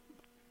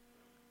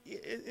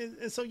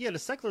 And so, the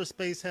secular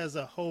space has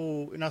a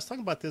whole, and I was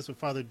talking about this with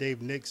Father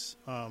Dave Nix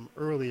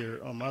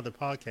earlier on my other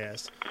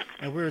podcast,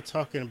 and we were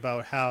talking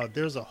about how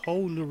there's a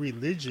whole new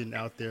religion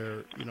out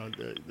there. You know,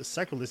 the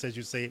secularists, as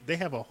you say, they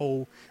have a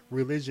whole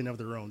religion of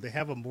their own. They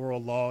have a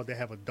moral law. They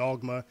have a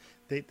dogma.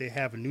 They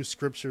have new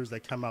scriptures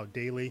that come out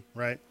daily,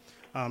 right?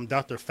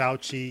 Dr.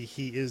 Fauci,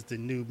 he is the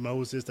new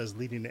Moses that's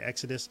leading the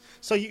Exodus.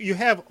 So you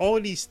have all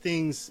these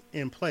things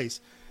in place.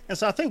 And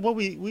so I think what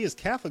we as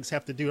Catholics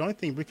have to do, the only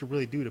thing we can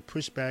really do to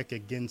push back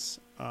against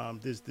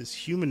this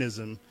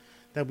humanism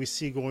that we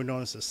see going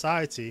on in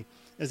society,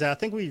 is that I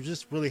think we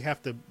just really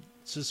have to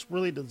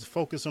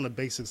focus on the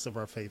basics of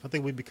our faith. I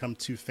think we become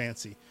too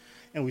fancy.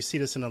 And we see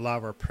this in a lot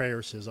of our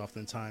parishes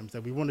oftentimes,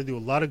 that we want to do a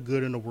lot of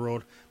good in the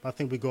world, but I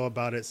think we go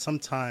about it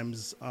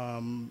sometimes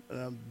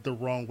the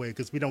wrong way,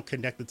 because we don't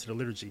connect it to the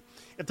liturgy.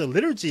 If the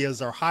liturgy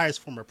is our highest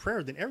form of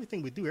prayer, then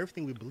everything we do,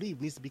 everything we believe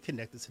needs to be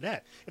connected to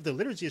that. If the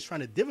liturgy is trying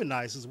to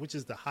divinize us, which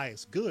is the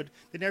highest good,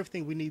 then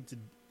everything we're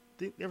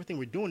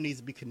doing needs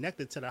to be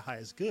connected to the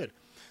highest good.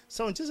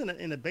 So just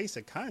in a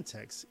basic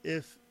context,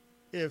 if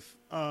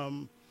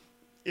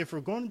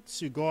we're going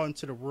to go out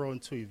into the world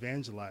and to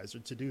evangelize, or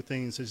to do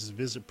things such as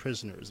visit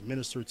prisoners,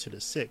 minister to the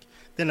sick,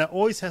 then it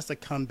always has to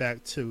come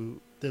back to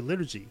the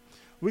liturgy.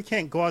 We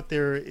can't go out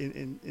there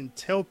and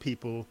tell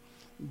people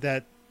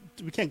that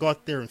go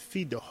out there and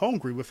feed the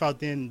hungry without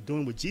then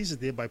doing what Jesus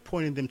did by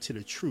pointing them to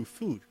the true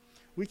food.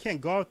 We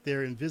can't go out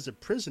there and visit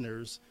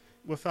prisoners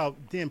without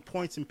then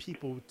pointing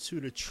people to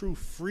the true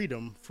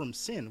freedom from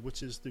sin,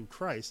 which is through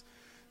Christ.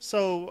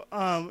 So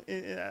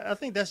I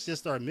think that's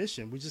just our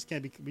mission. We just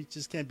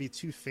can't be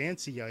too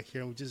fancy out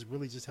here. And we just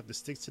really just have to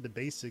stick to the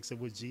basics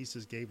of what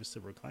Jesus gave us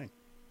to proclaim.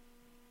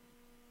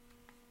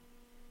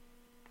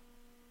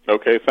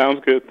 Okay,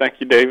 sounds good. Thank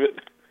you, David.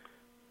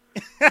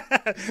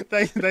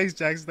 Thanks,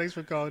 Jackson. Thanks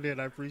for calling in.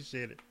 I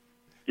appreciate it.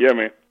 Yeah,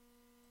 man.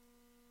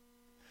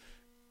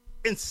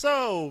 And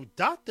so,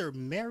 Dr.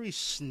 Mary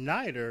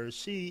Schneider,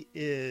 she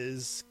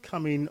is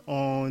coming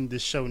on the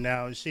show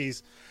now. She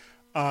is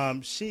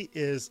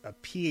a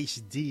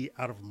PhD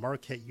out of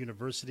Marquette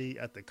University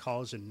at the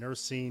College of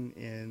Nursing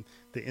in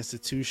the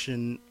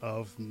Institute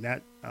of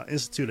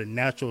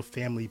Natural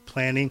Family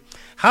Planning.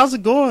 How's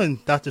it going,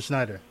 Dr.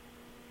 Schneider?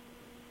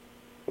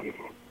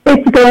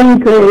 It's going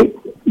great.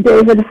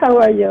 David, how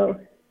are you?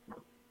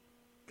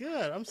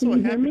 Good. I'm so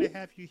happy to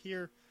have you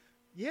here.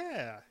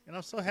 Yeah, and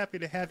I'm so happy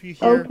to have you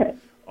here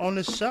on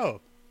the show.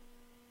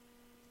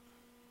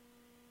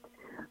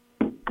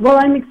 Well,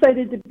 I'm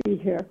excited to be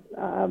here.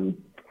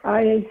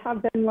 I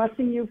have been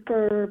watching you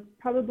for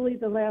probably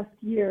the last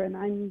year, and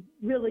I'm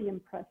really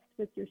impressed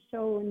with your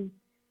show and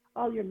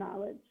all your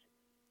knowledge.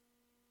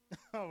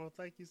 Oh, well,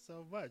 thank you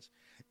so much.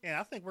 And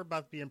I think we're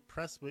about to be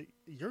impressed with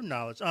your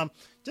knowledge.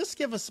 Just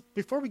give us,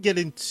 before we get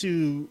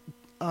into,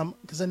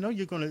 because I know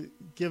you're going to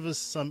give us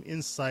some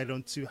insight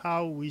onto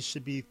how we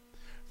should be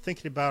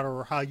thinking about,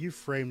 or how you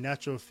frame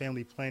natural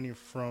family planning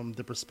from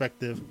the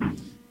perspective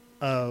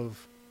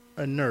of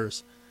a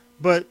nurse.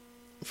 But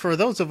for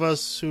those of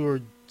us who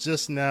are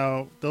just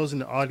now, those in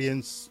the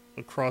audience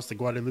across the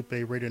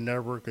Guadalupe Radio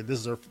Network, and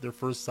this is their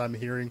first time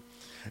hearing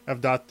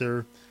of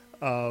Dr.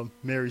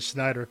 Mary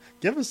Schneider,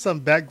 give us some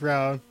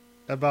background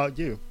about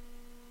you.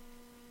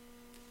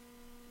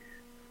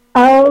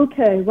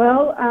 Okay,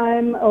 well,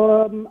 I'm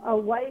a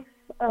wife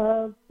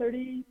of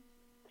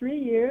 33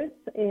 years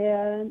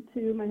and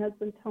to my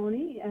husband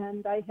Tony,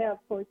 and I have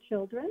 4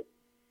 children.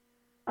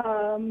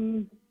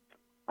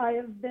 I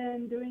have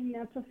been doing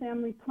natural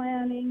family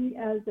planning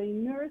as a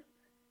nurse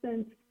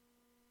since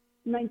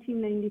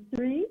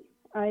 1993.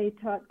 I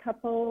taught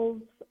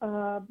couples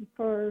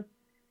for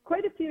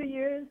quite a few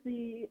years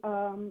the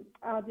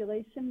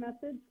ovulation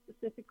method,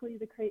 specifically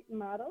the Creighton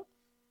model.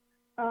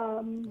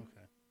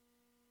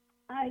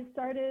 I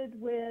started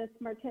with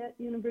Marquette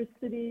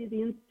University,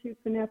 the Institute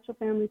for Natural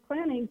Family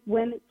Planning,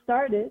 when it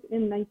started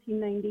in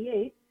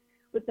 1998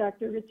 with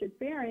Dr. Richard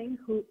Bering,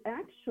 who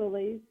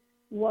actually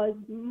was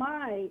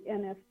my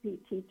NFP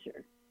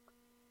teacher,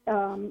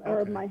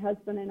 or my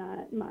husband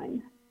and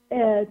mine.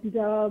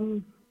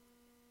 And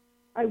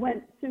I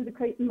went through the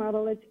Creighton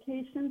Model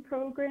Education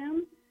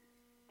Program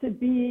to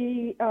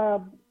be a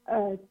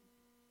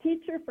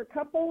teacher for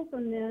couples,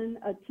 and then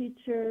a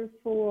teacher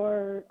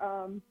for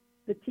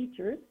the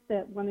teachers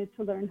that wanted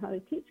to learn how to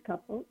teach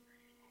couples.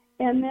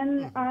 And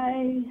then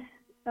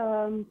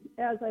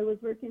as I was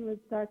working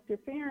with Dr.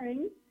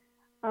 Faring,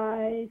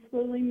 I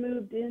slowly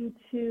moved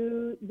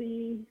into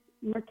the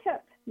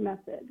Marquette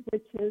method,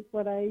 which is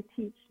what I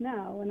teach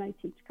now. And I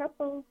teach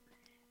couples,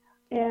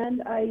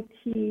 and I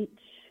teach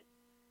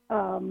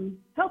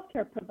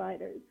healthcare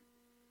providers.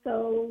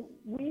 So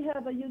we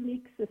have a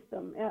unique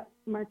system at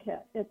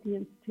Marquette at the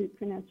Institute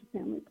for Natural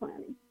Family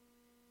Planning.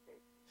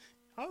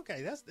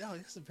 Okay, that's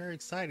very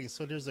exciting.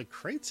 So there's a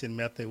Creighton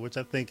method, which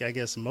I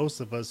guess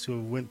most of us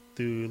who went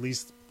through at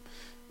least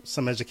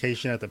some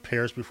education at the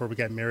parish before we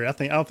got married, I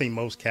don't think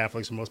most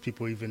Catholics or most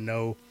people even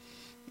know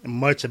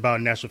much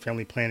about natural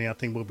family planning. I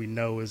think what we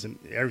know is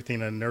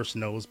everything a nurse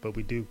knows, but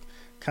we do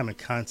come in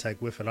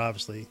contact with it,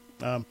 obviously.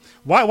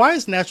 Why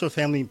is natural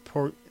family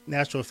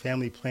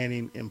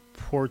planning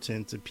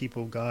important to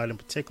people of God in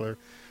particular?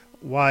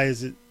 Why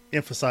is it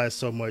emphasized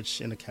so much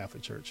in the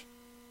Catholic Church?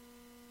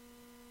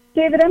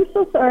 David, I'm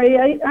so sorry.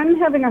 I'm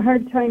having a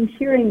hard time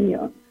hearing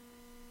you.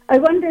 I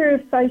wonder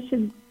if I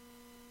should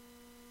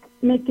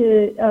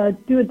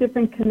do a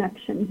different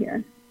connection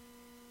here.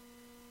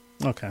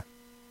 Okay.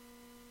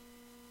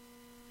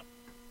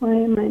 Why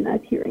am I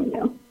not hearing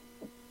you?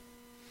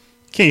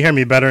 Can you hear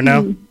me better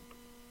now?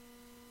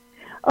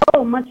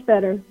 Oh, much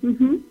better.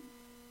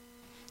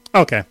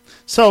 Okay.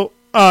 So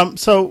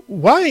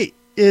why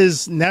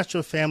is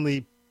natural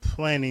family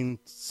planning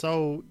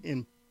so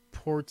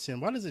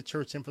important? Why does the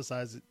church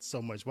emphasize it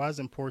so much? Why is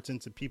it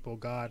important to people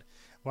of God?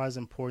 Why is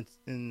it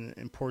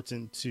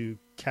important to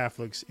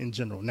Catholics in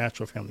general,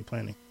 natural family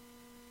planning?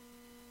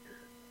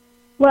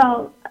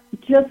 Well,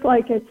 just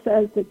like it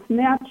says, it's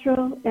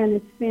natural and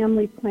it's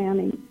family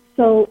planning.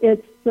 So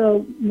it's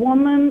the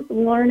woman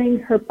learning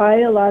her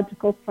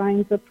biological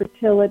signs of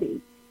fertility,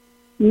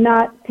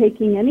 not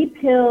taking any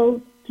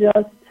pills,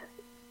 just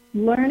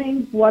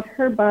learning what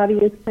her body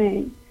is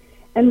saying.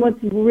 And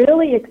what's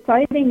really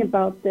exciting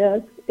about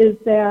this is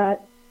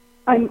that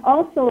I'm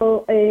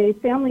also a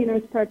family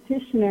nurse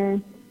practitioner,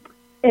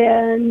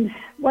 and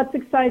what's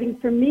exciting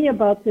for me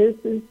about this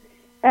is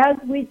as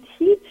we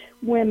teach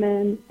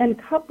women and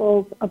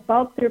couples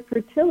about their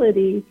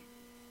fertility,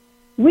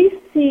 we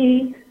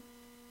see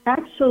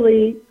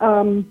actually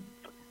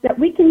that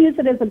we can use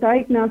it as a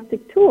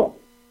diagnostic tool,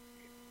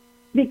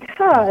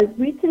 because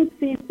we can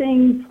see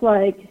things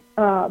like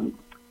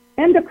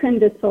endocrine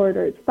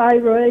disorders,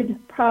 thyroid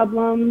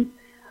problems,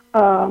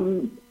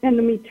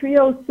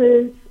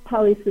 endometriosis,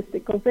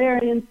 polycystic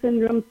ovarian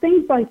syndrome,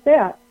 things like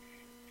that.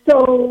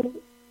 So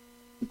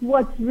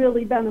what's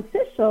really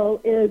beneficial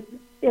is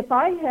if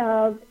I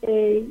have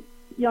a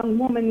young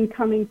woman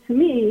coming to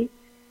me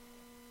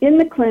in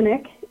the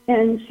clinic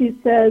and she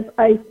says,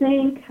 I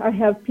think I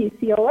have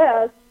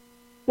PCOS,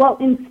 well,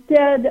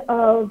 instead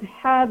of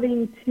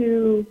having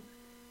to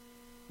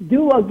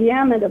do a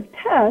gamut of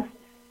tests,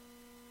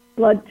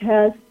 blood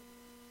tests,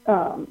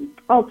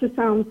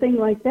 ultrasound, thing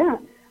like that,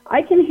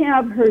 I can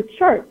have her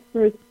chart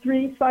for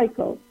 3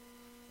 cycles.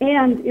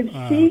 And if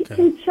she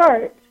can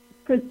chart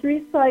for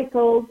 3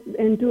 cycles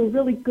and do a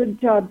really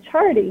good job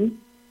charting,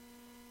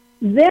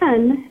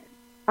 then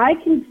I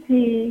can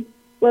see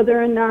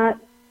whether or not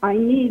I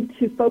need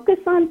to focus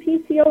on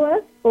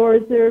PCOS, or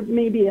is there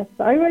maybe a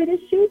thyroid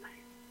issue.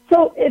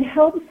 So it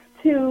helps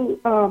to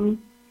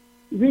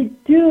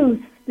reduce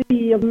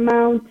the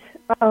amount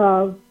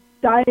of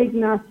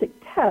diagnostic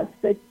tests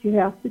that you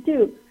have to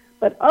do.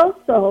 But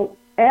also,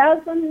 as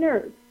a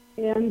nurse,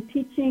 and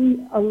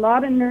teaching a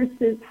lot of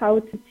nurses how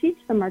to teach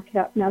the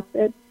Marquette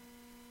method,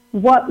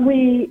 what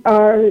we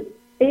are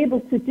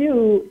able to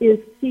do is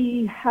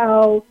see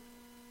how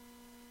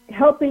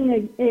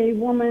helping a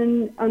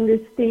woman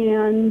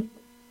understand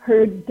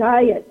her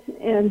diet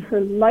and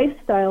her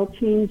lifestyle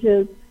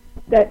changes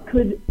that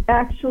could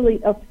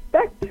actually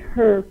affect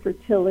her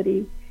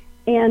fertility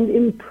and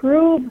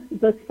improve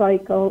the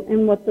cycle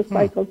and what the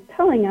cycle's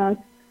telling us.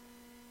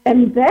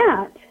 And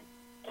that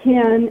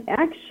can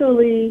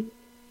actually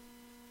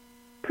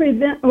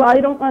prevent, well,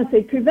 I don't want to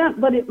say prevent,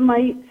 but it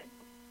might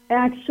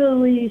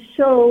actually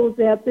show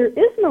that there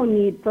is no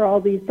need for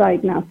all these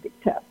diagnostic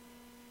tests.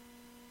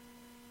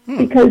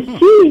 Because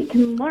she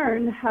can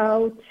learn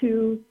how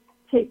to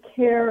take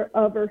care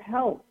of her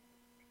health,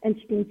 and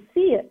she can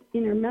see it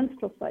in her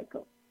menstrual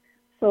cycle.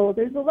 So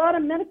there's a lot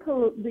of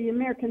the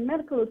American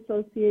Medical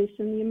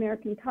Association, the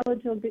American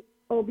College of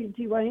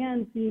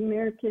OBGYNs, the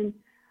American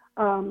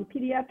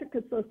Pediatric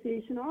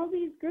Association, all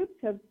these groups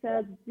have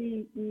said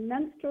the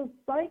menstrual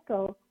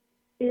cycle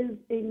is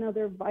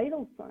another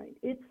vital sign.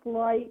 It's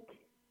like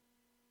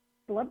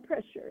blood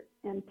pressure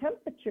and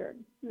temperature,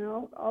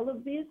 all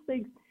of these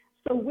things.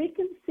 So we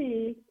can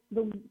see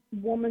the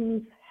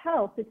woman's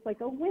health. It's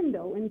like a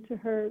window into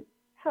her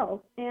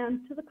health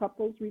and to the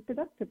couple's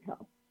reproductive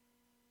health.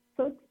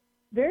 So it's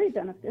very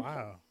beneficial.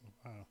 Wow.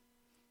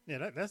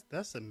 Yeah,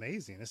 that's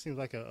amazing. It seems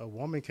like a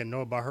woman can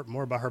know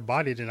more about her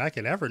body than I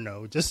could ever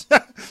know, just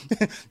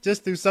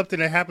just through something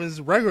that happens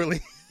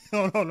regularly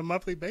on a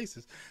monthly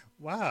basis.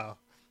 Wow.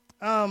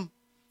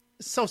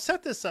 So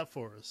set this up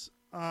for us.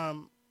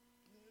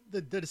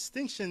 The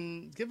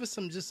distinction. Give us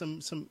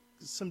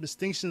some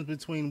distinctions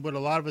between what a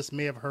lot of us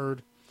may have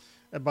heard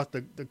about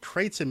the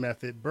Creighton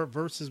method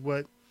versus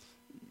what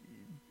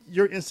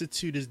your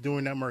institute is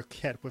doing at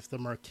Marquette with the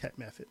Marquette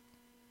method.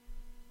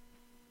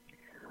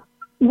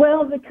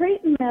 Well, the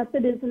Creighton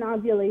method is an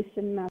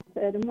ovulation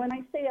method. And when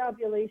I say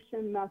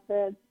ovulation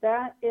method,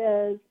 that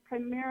is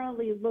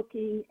primarily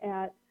looking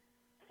at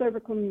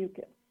cervical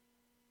mucus.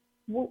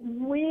 What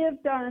we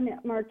have done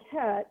at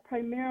Marquette,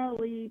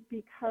 primarily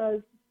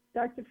because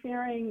Dr.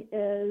 Fehring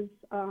is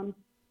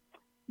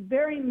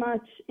very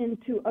much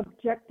into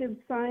objective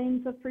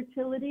signs of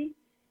fertility,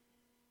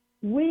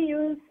 we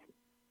use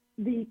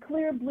the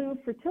Clear Blue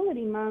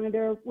fertility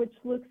monitor, which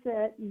looks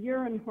at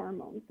urine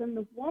hormones, and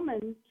the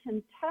woman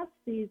can test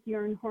these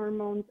urine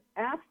hormones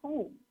at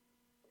home.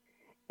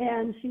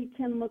 And she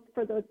can look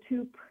for the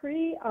 2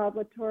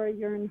 pre-ovulatory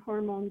urine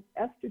hormones,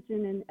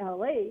 estrogen and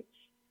LH,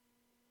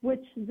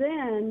 which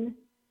then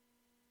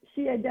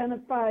she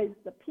identifies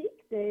the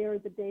peak day or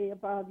the day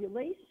of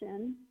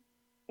ovulation,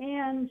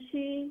 and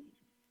she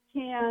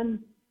can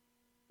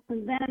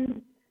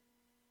then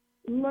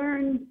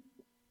learn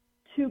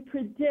to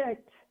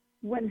predict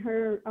when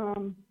her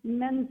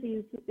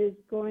menses is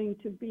going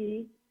to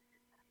be,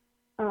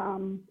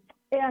 and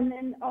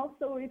then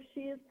also if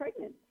she is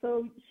pregnant.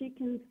 So she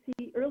can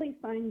see early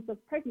signs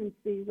of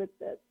pregnancy with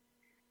this.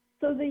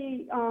 So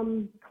the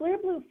Clear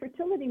Blue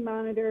fertility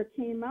monitor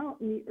came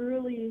out in the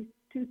early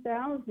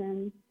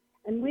 2000s,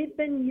 and we've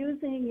been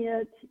using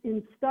it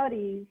in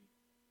studies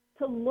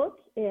to look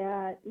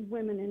at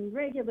women in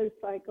regular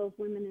cycles,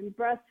 women in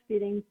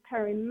breastfeeding,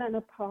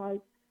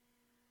 perimenopause,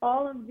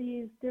 all of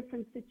these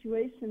different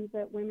situations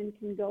that women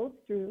can go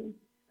through.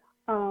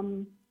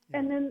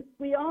 And then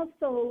we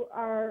also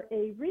are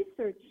a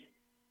research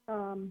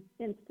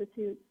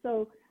institute.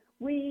 So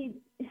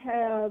we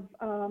have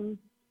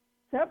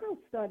several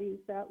studies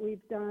that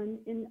we've done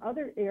in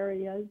other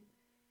areas,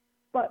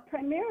 but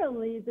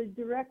primarily the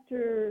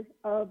director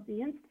of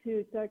the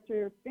institute,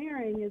 Dr.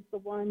 Fehring, is the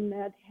one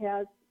that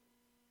has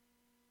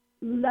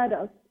led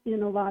us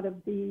in a lot of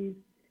these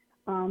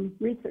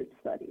research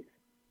studies.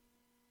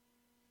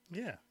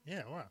 Yeah.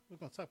 Wow, we're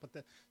gonna talk about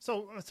that.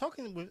 So,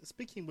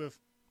 speaking with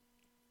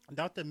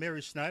Dr.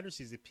 Mary Schneider.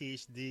 She's a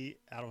PhD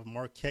out of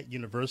Marquette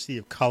University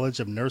of College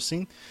of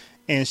Nursing,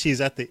 and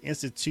she's at the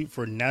Institute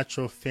for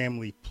Natural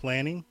Family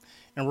Planning.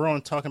 And we're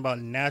on talking about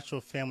natural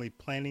family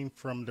planning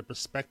from the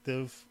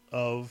perspective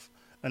of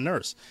a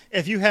nurse.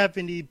 If you have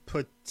any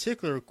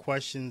particular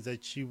questions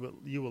that you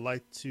would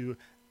like to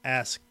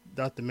ask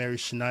Dr. Mary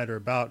Schneider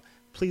about,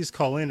 please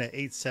call in at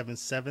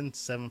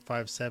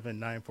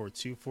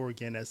 877-757-9424.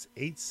 Again, that's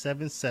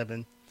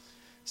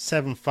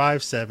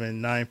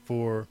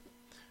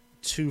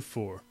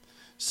 877-757-9424.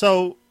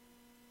 So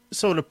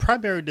the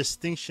primary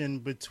distinction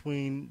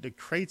between the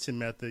Creighton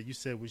method you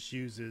said, which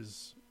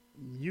uses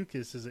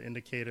mucus as an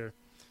indicator,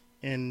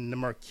 and the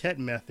Marquette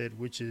method,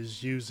 which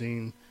is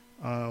using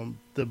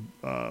the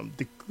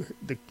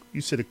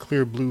you said a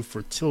clear blue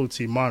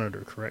fertility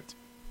monitor, correct?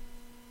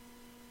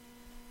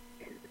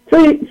 So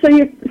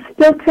you're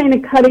still kind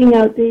of cutting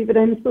out, David.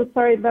 I'm so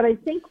sorry, but I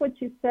think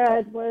what you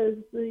said was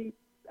the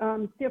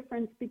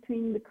difference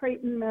between the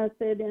Creighton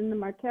method and the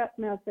Marquette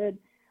method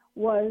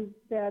was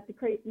that the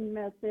Creighton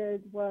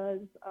method was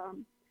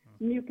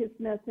mucus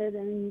method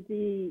and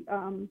the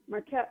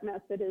Marquette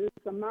method is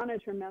a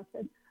monitor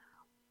method.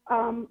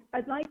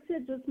 I'd like to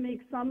just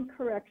make some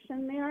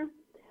correction there.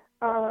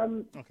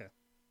 Okay.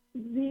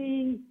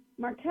 The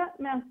Marquette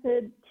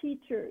method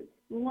teachers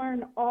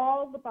learn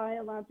all the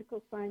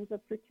biological signs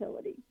of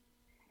fertility.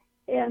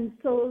 And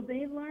so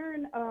they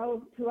learn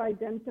how to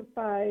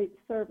identify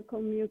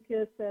cervical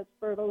mucus as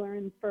fertile or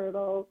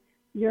infertile,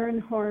 urine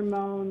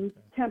hormones,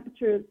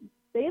 temperatures.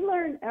 They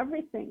learn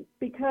everything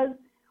because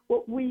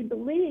what we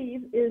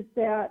believe is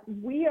that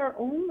we are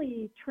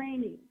only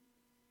training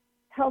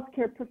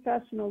healthcare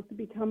professionals to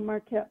become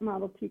Marquette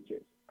model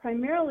teachers,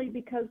 primarily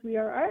because we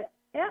are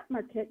at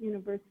Marquette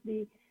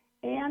University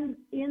and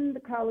in the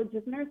College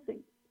of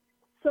Nursing.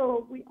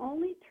 So we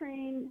only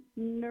train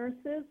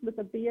nurses with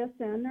a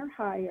BSN or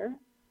higher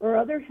or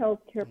other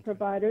healthcare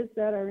providers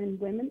that are in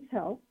women's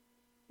health.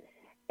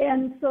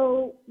 And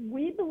so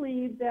we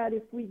believe that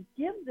if we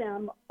give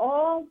them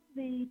all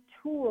the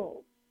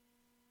tools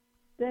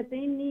that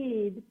they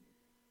need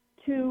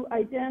to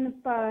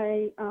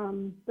identify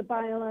the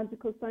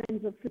biological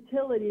signs of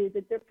fertility,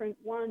 the different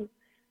ones,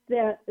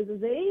 that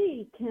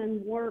they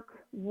can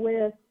work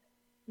with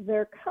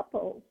their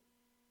couples.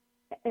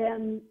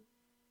 And,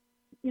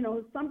 you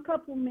know, some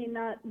couple may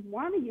not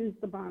want to use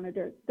the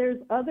monitor.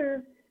 There's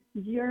other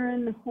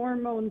urine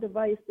hormone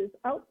devices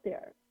out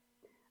there.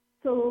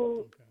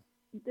 So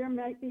there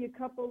might be a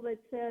couple that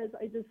says,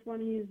 I just want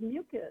to use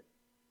mucus.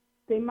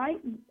 They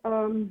might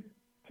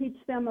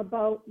teach them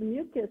about the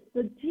mucus.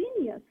 The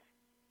genius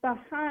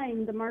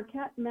behind the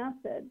Marquette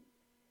method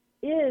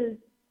is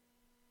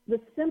the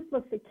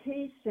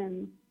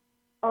simplification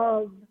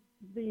of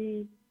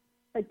the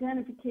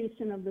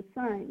identification of the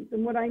signs.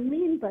 And what I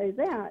mean by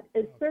that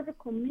is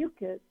cervical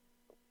mucus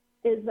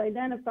is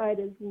identified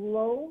as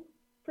low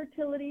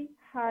fertility,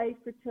 high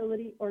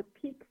fertility, or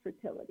peak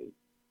fertility,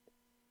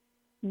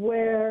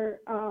 where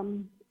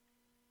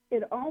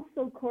it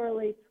also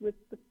correlates with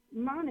the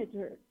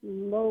monitor,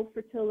 low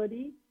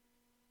fertility,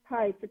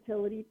 high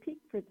fertility,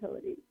 peak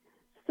fertility.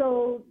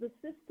 So the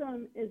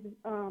system is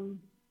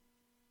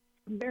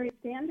very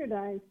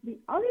standardized. The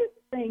other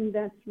thing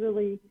that's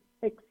really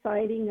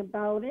exciting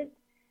about it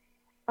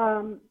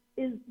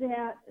is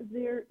that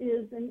there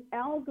is an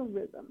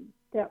algorithm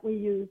that we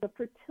use, a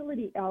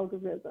fertility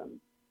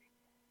algorithm.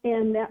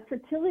 And that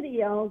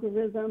fertility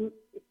algorithm,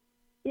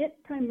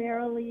 it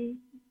primarily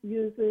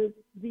uses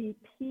the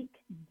peak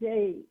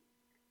day.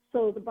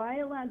 So the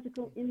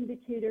biological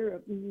indicator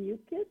of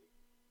mucus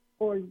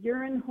or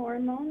urine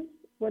hormones,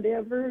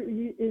 whatever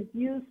is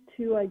used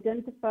to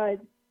identify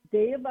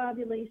day of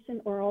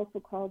ovulation, or also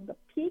called the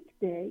peak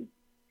day,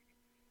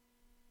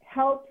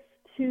 helps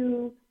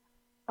to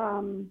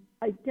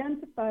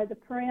identify the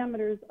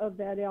parameters of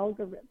that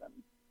algorithm.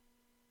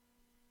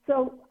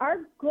 So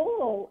our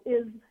goal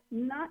is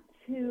not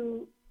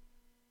to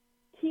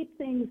keep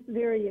things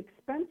very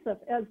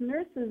expensive. As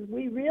nurses,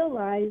 we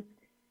realize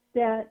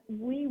that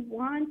we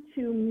want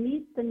to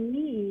meet the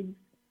needs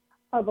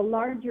of a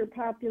larger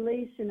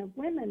population of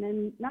women,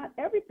 and not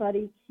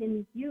everybody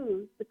can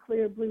use the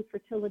clear blue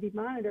fertility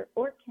monitor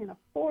or can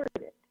afford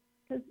it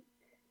because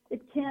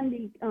it can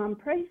be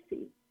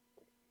pricey.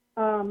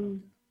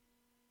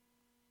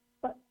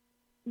 But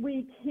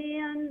we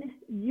can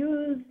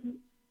use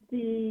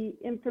the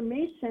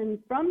information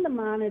from the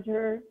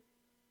monitor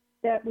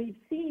that we've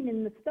seen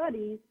in the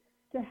studies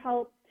to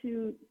help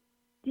to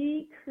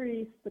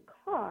decrease the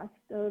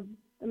cost of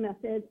the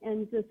method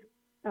and just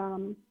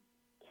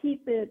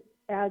keep it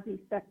as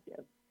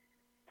effective.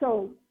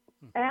 So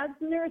as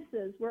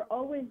nurses, we're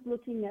always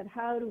looking at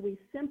how do we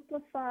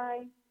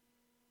simplify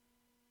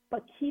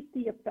but keep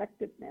the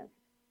effectiveness,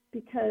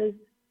 because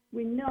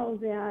we know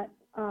that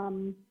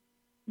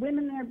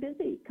women are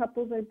busy,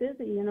 couples are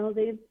busy, you know,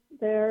 these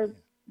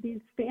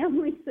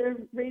families are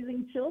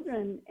raising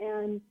children,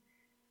 and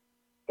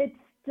it's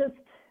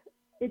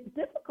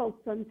difficult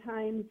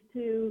sometimes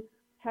to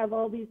have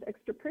all these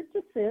extra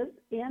purchases,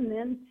 and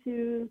then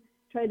to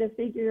try to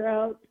figure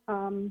out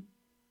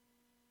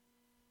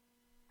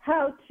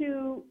how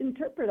to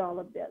interpret all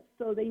of this.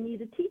 So they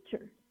need a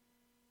teacher.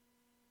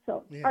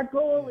 So our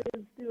goal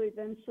is to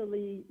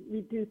eventually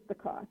reduce the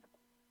cost.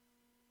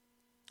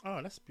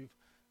 Oh, that's beautiful.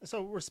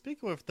 So we're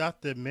speaking with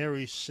Dr.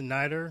 Mary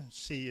Schneider.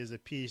 She is a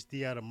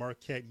PhD out of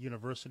Marquette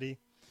University.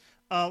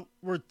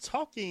 We're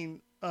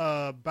talking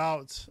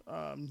about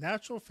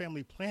natural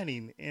family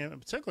planning, and in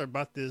particular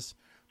about this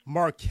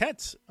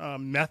Marquette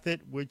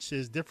method, which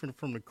is different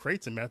from the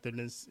Creighton method,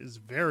 and is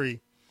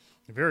very,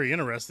 very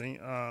interesting.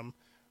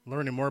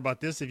 Learning more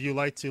about this. If you'd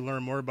like to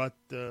learn more about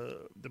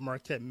the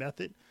Marquette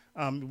method,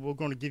 we're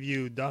going to give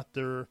you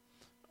Dr.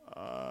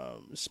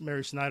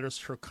 Mary Schneider's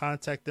her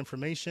contact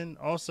information.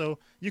 Also,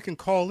 you can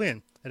call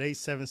in at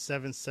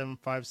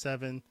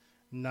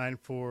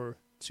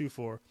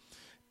 877-757-9424.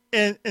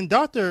 And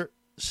Dr.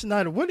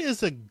 Schneider, what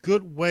is a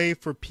good way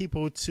for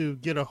people to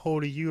get a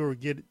hold of you or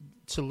get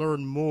to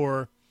learn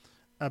more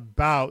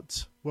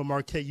about what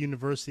Marquette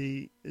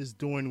University is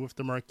doing with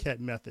the Marquette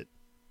method?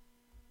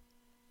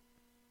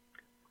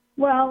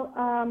 Well,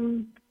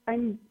 I'm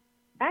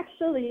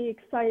actually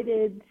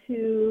excited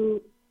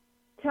to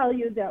tell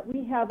you that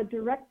we have a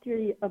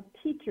directory of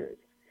teachers.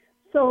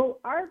 So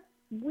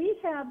we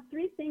have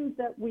three things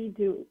that we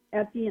do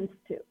at the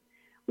Institute.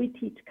 We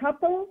teach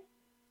couples,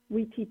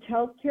 we teach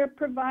healthcare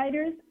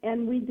providers,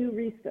 and we do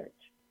research.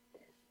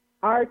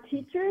 Our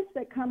teachers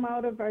that come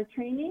out of our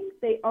training,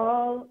 they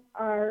all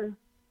are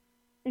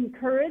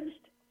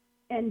encouraged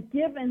and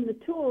given the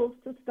tools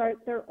to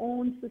start their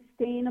own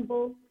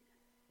sustainable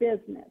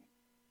business.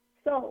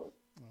 So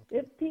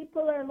if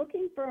people are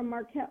looking for a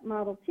Marquette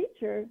model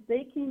teacher,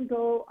 they can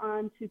go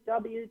on to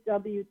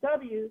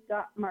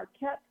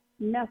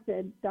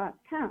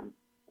www.marquettemethod.com,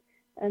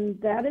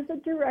 and that is a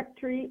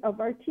directory of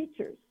our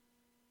teachers.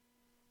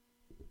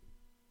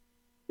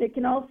 They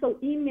can also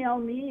email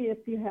me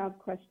if you have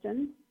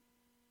questions.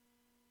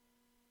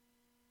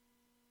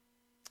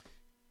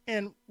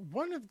 And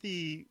one of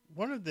the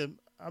I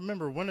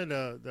remember one of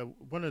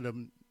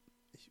the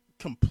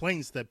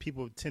complaints that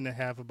people tend to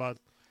have about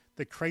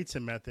the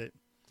Creighton method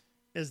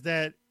is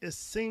that it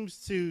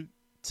seems to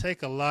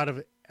take a lot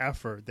of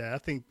effort. That I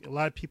think a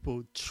lot of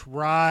people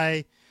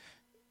try,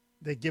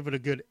 they give it a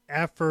good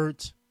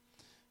effort,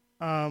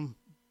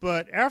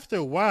 but after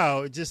a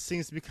while, it just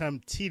seems to become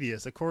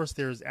tedious. Of course,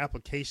 there's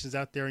applications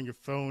out there on your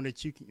phone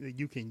that you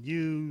can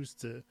use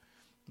to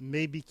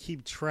maybe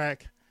keep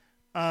track.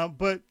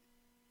 But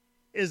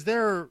is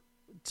there?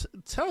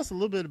 Tell us a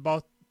little bit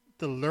about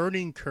the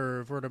learning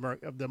curve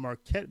of the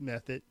Marquette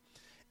method,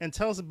 and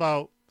tell us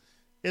about,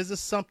 is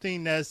this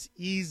something that's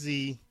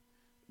easy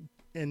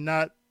and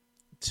not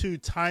too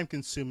time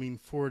consuming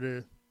for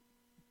the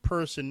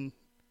person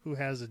who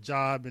has a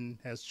job and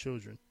has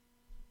children?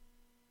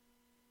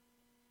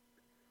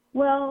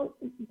 Well,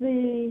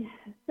 the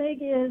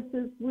thing is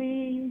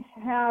we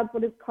have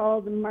what is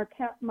called the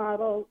Marquette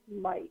Model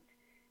Lite,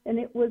 and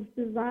it was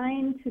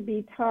designed to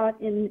be taught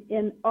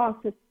in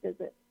office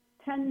visits.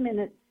 10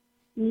 minutes,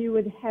 you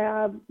would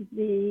have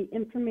the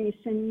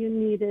information you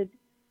needed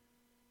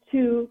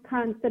to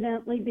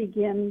confidently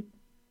begin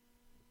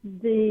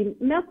the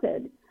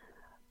method.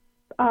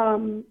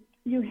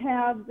 You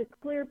have the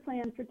Clear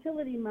Plan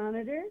Fertility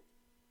Monitor,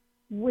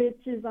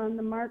 which is on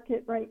the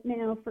market right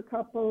now for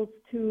couples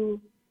to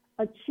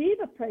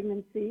achieve a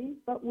pregnancy,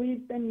 but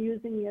we've been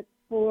using it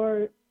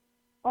for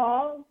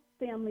all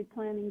family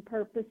planning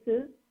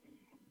purposes.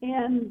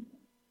 And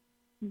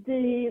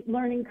the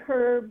learning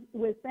curve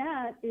with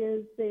that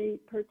is they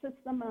purchase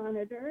the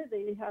monitor,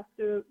 they have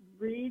to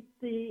read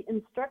the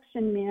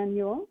instruction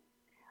manual,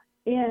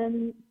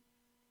 and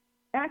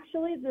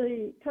actually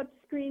the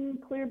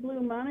touchscreen clear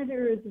blue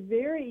monitor is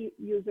very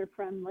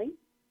user-friendly.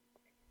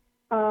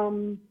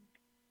 And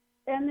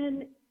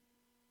then,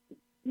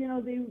 you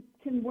know, they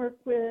can work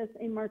with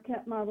a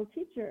Marquette model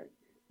teacher.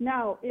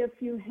 Now, if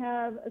you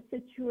have a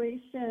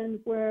situation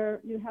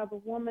where you have a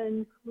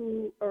woman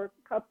or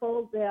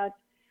couple that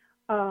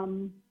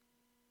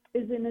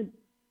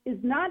is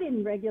not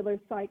in regular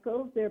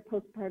cycles, they're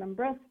postpartum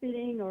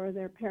breastfeeding or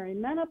they're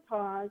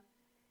perimenopause,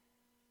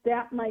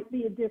 that might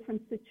be a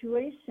different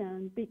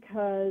situation,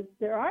 because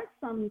there are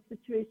some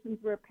situations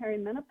where a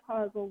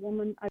perimenopausal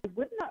woman, I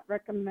would not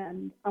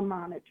recommend a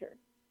monitor.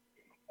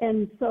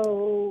 And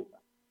so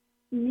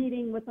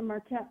meeting with a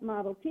Marquette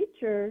model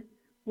teacher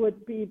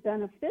would be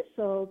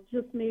beneficial,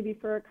 just maybe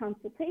for a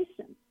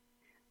consultation.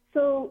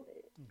 So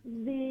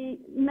the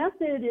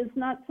method is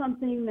not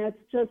something that's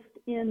just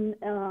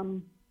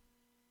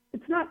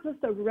it's not just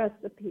a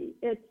recipe.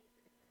 It's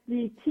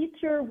the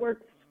teacher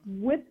works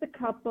with the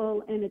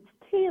couple, and it's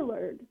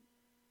tailored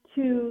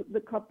to the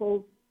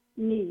couple's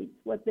needs,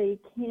 what they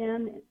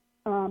can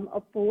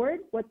afford,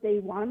 what they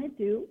want to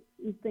do,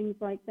 and things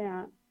like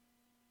that.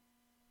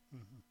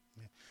 Mm-hmm.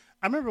 Yeah.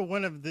 I remember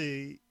one of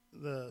the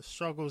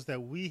struggles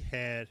that we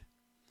had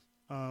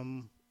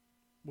when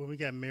we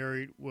got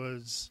married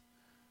was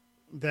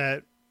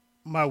that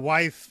my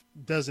wife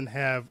doesn't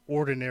have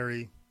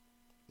ordinary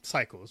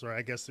cycles, right?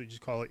 I guess we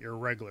just call it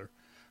irregular.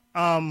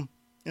 And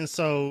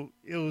so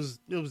it was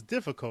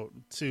difficult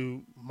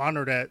to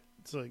monitor that,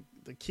 to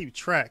keep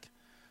track.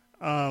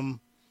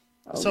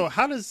 So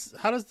how does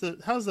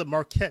the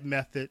Marquette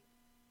method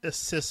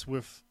assist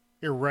with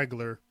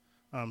irregular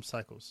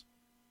cycles?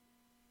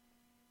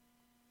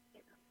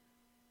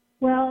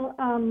 Well,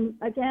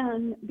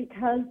 again,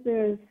 because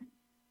there's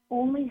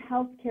only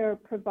healthcare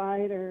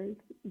providers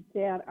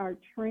that are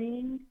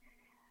trained,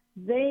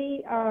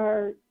 they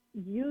are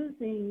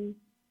using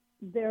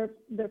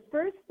the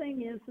first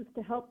thing is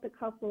to help the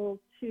couple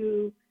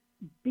to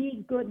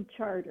be good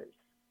charters,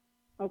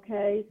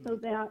 okay, so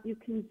that you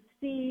can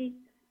see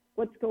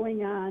what's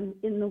going on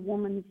in the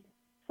woman's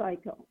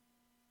cycle.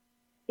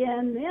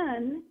 And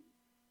then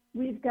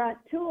we've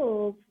got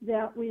tools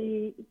that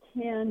we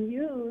can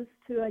use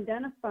to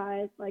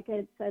identify, like I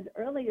had said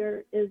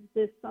earlier, is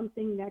this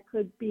something that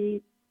could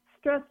be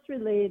stress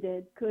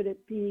related? Could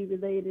it be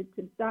related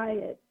to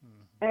diet,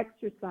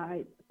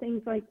 exercise,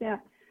 things like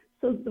that?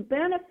 So the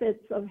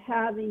benefits of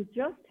having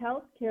just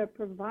healthcare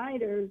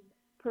providers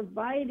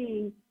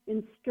providing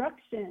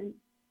instruction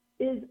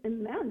is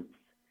immense,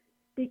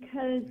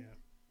 because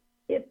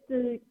if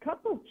the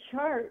couple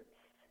charts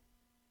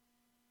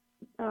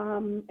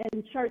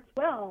and charts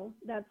well,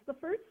 that's the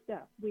first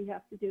step we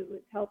have to do,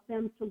 is help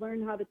them to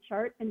learn how to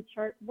chart and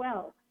chart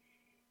well.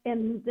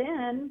 And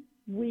then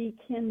we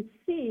can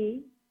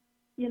see,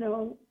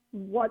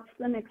 what's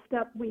the next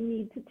step we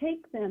need to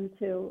take them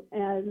to.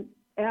 And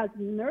as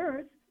a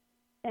nurse,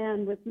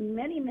 and with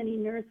many, many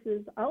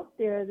nurses out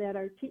there that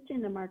are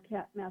teaching the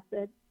Marquette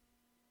method,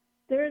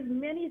 there's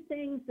many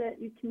things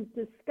that you can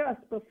discuss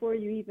before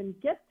you even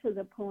get to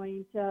the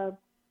point of,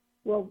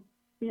 well,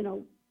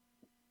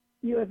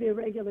 you have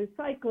irregular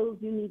cycles,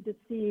 you need to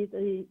see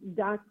the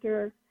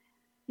doctor.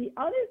 The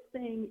other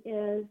thing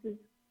is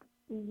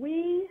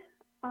we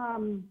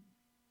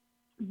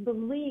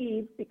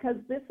believe, because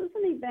this is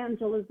an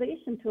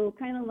evangelization tool,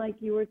 kind of like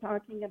you were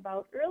talking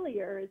about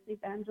earlier, is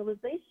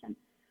evangelization.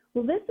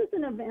 Well, this is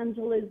an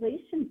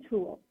evangelization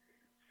tool.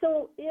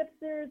 So if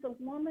there's a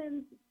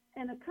woman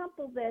and a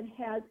couple that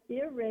has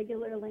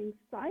irregular length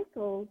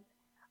cycles,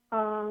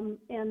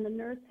 and the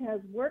nurse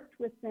has worked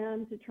with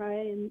them to try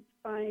and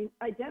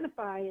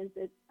identify, is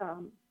it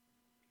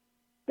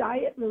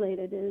diet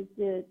related, is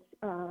it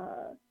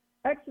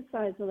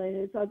exercise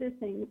related, is other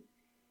things,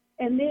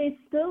 and they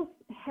still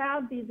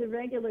have these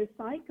irregular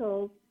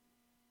cycles,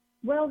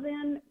 well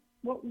then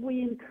what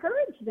we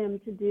encourage them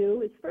to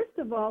do is, first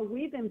of all,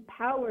 we've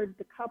empowered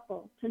the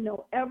couple to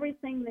know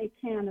everything they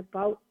can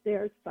about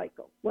their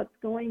cycle, what's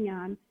going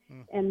on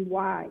and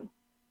why.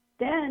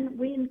 Then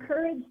we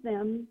encourage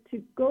them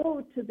to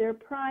go to their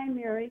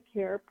primary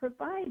care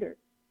provider.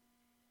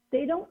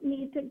 They don't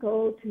need to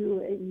go to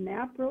a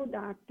NAPRO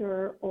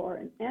doctor or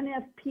an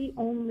NFP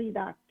only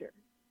doctor.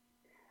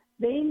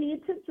 They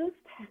need to just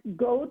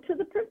go to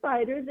the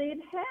provider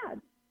they've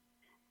had.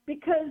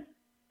 Because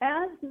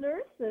as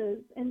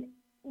nurses, and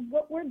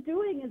what we're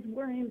doing is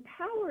we're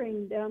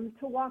empowering them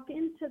to walk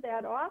into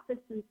that office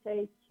and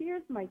say,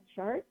 here's my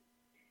chart,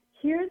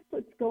 here's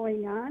what's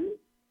going on,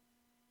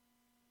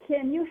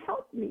 can you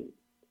help me?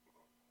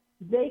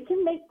 They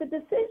can make the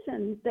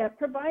decision. That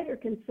provider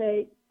can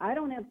say, I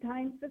don't have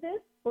time for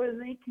this, or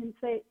they can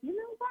say, you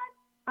know what,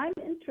 I'm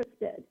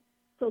interested,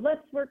 so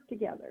let's work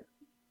together.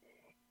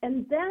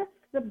 And that's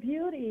the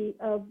beauty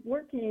of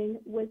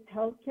working with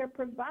healthcare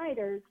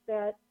providers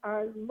that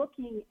are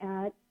looking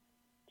at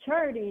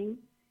charting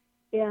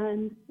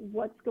and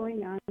what's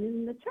going on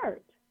in the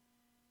chart.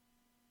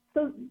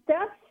 So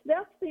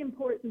that's the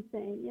important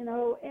thing,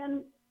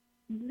 and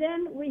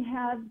then we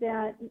have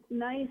that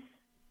nice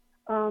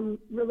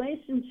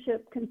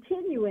relationship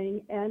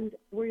continuing, and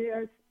we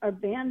are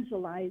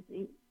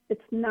evangelizing.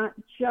 It's not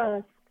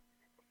just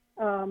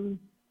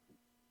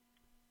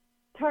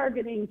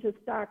targeting just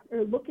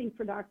looking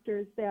for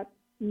doctors that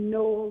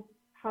know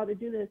how to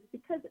do this,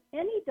 because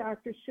any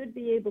doctor should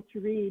be able to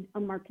read a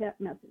Marquette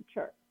method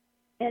chart.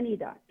 Any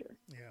doctor.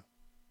 Yeah.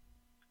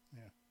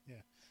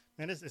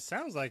 And it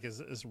sounds like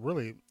it's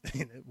really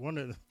one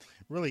of the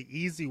really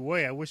easy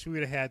way. I wish we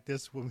would have had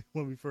this when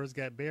we first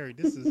got married.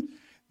 This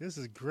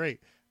is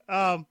great.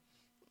 And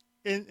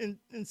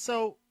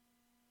so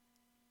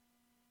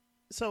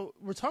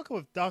we're talking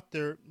with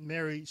Dr.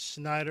 Mary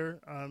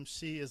Schneider.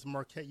 She is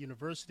Marquette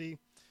University.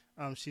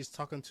 She's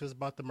talking to us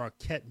about the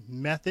Marquette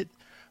method.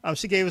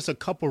 She gave us a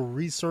couple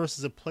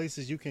resources of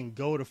places you can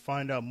go to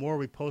find out more.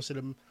 We posted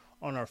them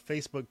on our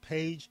Facebook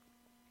page.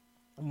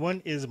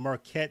 One is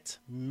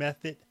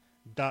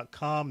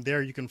marquettemethod.com.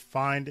 There you can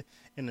find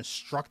an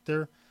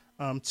instructor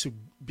to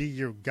be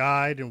your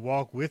guide and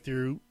walk with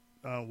you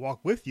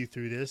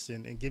through this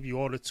and give you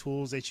all the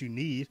tools that you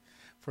need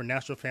for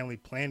natural family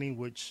planning,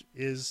 which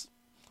is,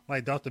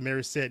 like Dr.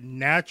 Mary said,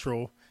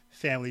 natural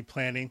family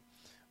planning.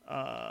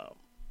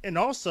 And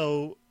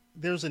also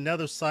there's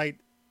another site,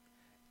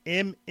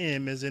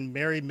 MM as in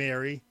Mary,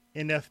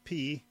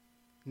 NFP,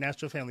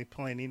 natural family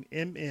planning,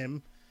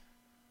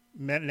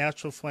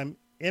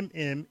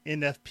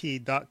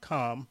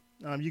 MMNFP.com.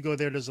 You go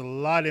there. There's a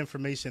lot of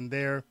information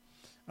there.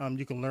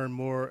 You can learn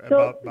more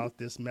about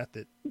this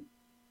method.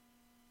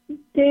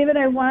 David,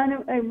 I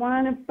want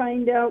to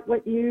find out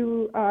what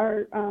you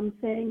are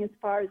saying as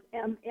far as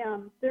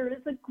MM. There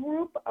is a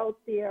group out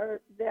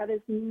there that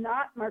is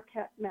not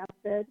Marquette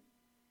method,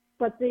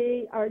 but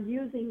they are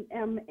using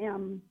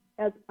MM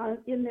as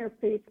in their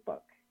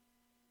Facebook.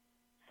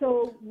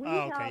 So we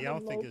have I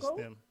don't think it's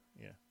them.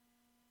 Yeah.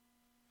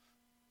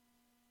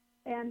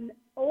 And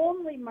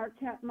only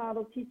Marquette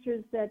model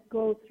teachers that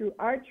go through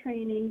our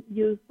training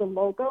use the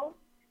logo.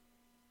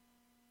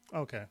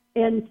 Okay.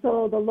 And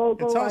so the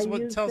logo, and tell us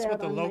that what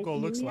the on logo my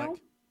looks email.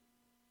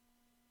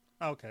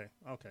 like. Okay,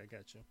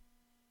 got you.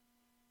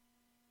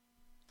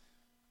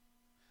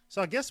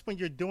 So I guess when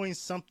you're doing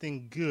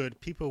something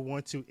good, people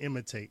want to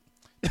imitate.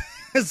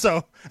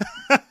 So.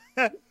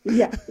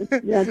 Yes,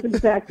 that's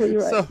exactly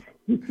right. So,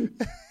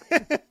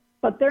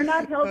 but they're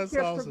not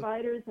healthcare awesome.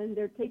 providers, and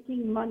they're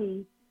taking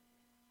money,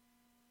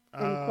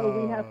 and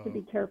so we have to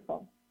be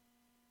careful.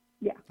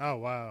 Yeah. Oh,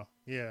 wow.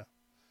 Yeah.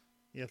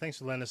 Thanks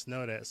for letting us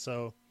know that.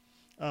 So,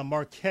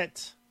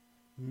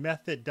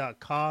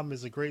 MarquetteMethod.com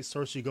is a great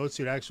source you go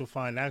to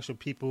find actual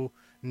people,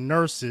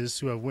 nurses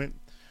who have went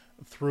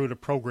through the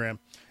program.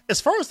 As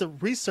far as the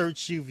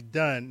research you've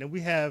done, and we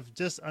have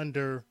just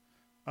under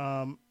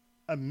a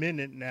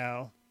minute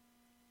now,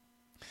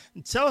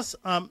 tell us,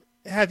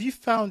 have you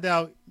found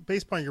out,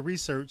 based upon your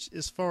research,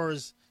 as far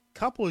as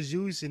couples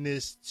using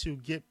this to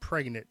get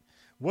pregnant,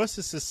 what's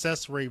the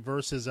success rate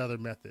versus other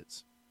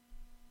methods?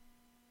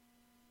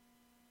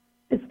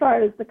 As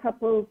far as the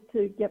couples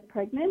to get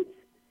pregnant,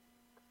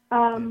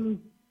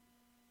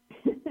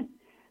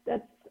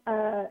 that's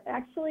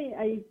actually,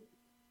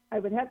 I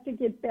would have to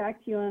get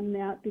back to you on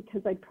that,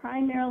 because I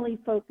primarily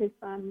focus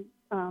on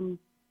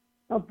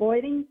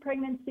avoiding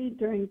pregnancy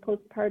during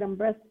postpartum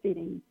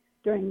breastfeeding,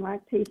 during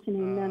lactation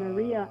and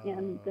amenorrhea,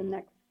 and the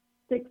next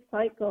 6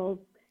 cycles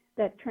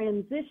that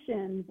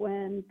transition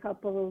when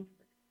couples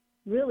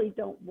really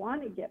don't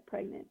want to get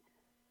pregnant.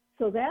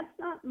 So that's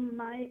not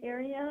my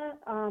area,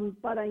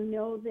 but I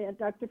know that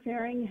Dr.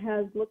 Fehring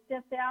has looked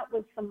at that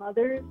with some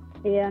others,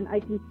 and I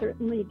can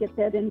certainly get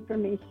that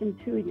information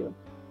to you.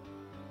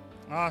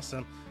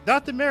 Awesome.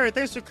 Dr. Mary,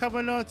 thanks for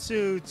coming on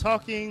to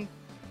Talking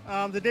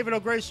the David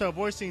O'Gray Show,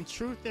 voicing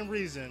truth and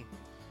reason.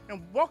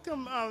 And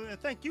welcome, and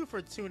thank you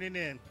for tuning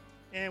in.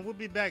 And we'll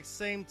be back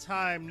same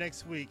time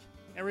next week.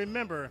 And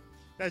remember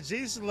that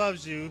Jesus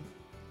loves you,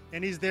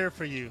 and he's there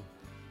for you.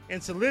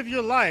 And to live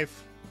your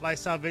life like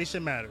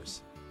salvation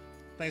matters.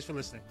 Thanks for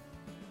listening.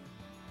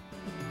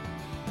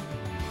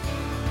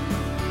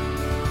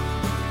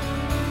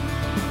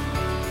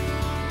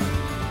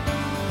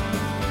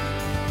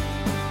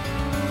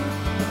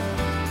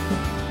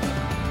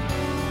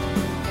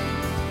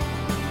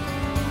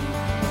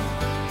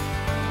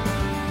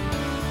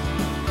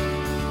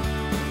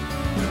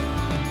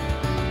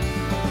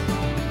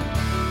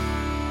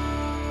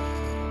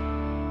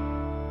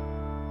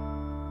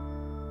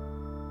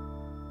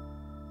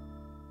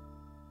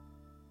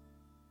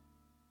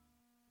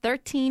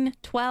 $13,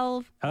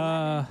 $12,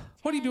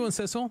 What are you doing,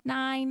 Sissel?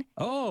 $9.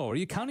 Oh, are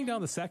you counting down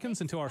the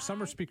seconds until our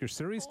Summer Speaker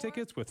Series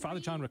tickets with Father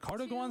John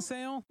Ricardo go on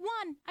sale? 1.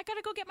 I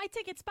gotta go get my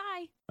tickets.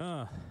 Bye.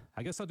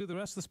 I guess I'll do the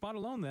rest of the spot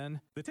alone then.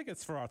 The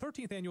tickets for our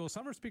 13th annual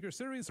Summer Speaker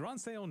Series are on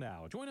sale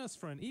now. Join us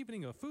for an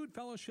evening of food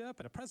fellowship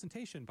and a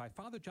presentation by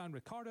Father John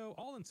Ricardo,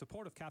 all in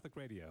support of Catholic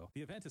Radio.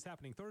 The event is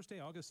happening Thursday,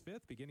 August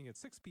 5th, beginning at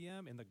 6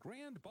 p.m. in the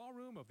Grand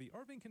Ballroom of the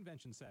Irving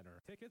Convention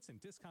Center. Tickets and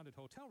discounted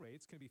hotel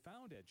rates can be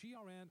found at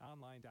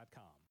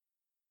grnonline.com.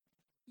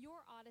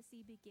 Your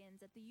odyssey begins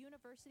at the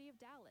University of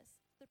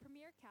Dallas, the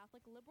premier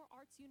Catholic liberal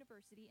arts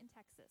university in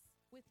Texas.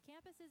 With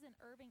campuses in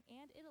Irving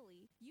and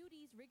Italy,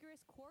 UD's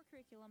rigorous core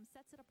curriculum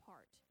sets it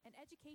apart. An education